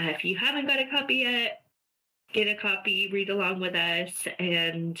if you haven't got a copy yet, get a copy, read along with us,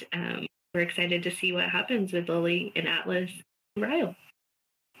 and we're excited to see what happens with Lily and Atlas and Ryle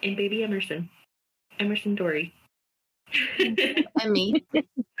and baby Emerson Dory. And me.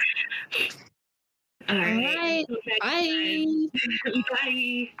 All right. Bye.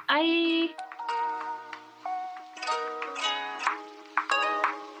 Bye. Bye.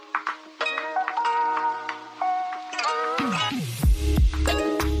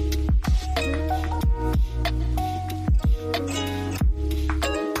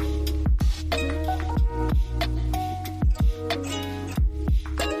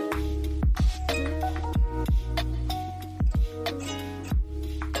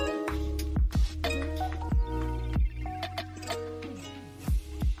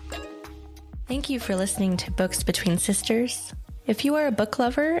 Thank you for listening to Books Between Sisters. If you are a book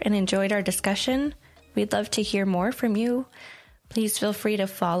lover and enjoyed our discussion, we'd love to hear more from you. Please feel free to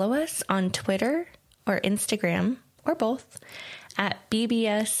follow us on Twitter or Instagram, or both, at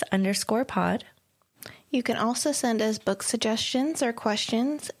 @BBS_pod. You can also send us book suggestions or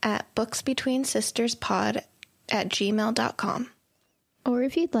questions at booksbetweensisterspod@gmail.com. Or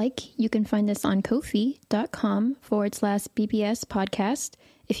if you'd like, you can find us on Ko-fi.com/BBS podcast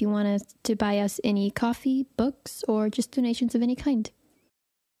if you want to buy us any coffee, books, or just donations of any kind.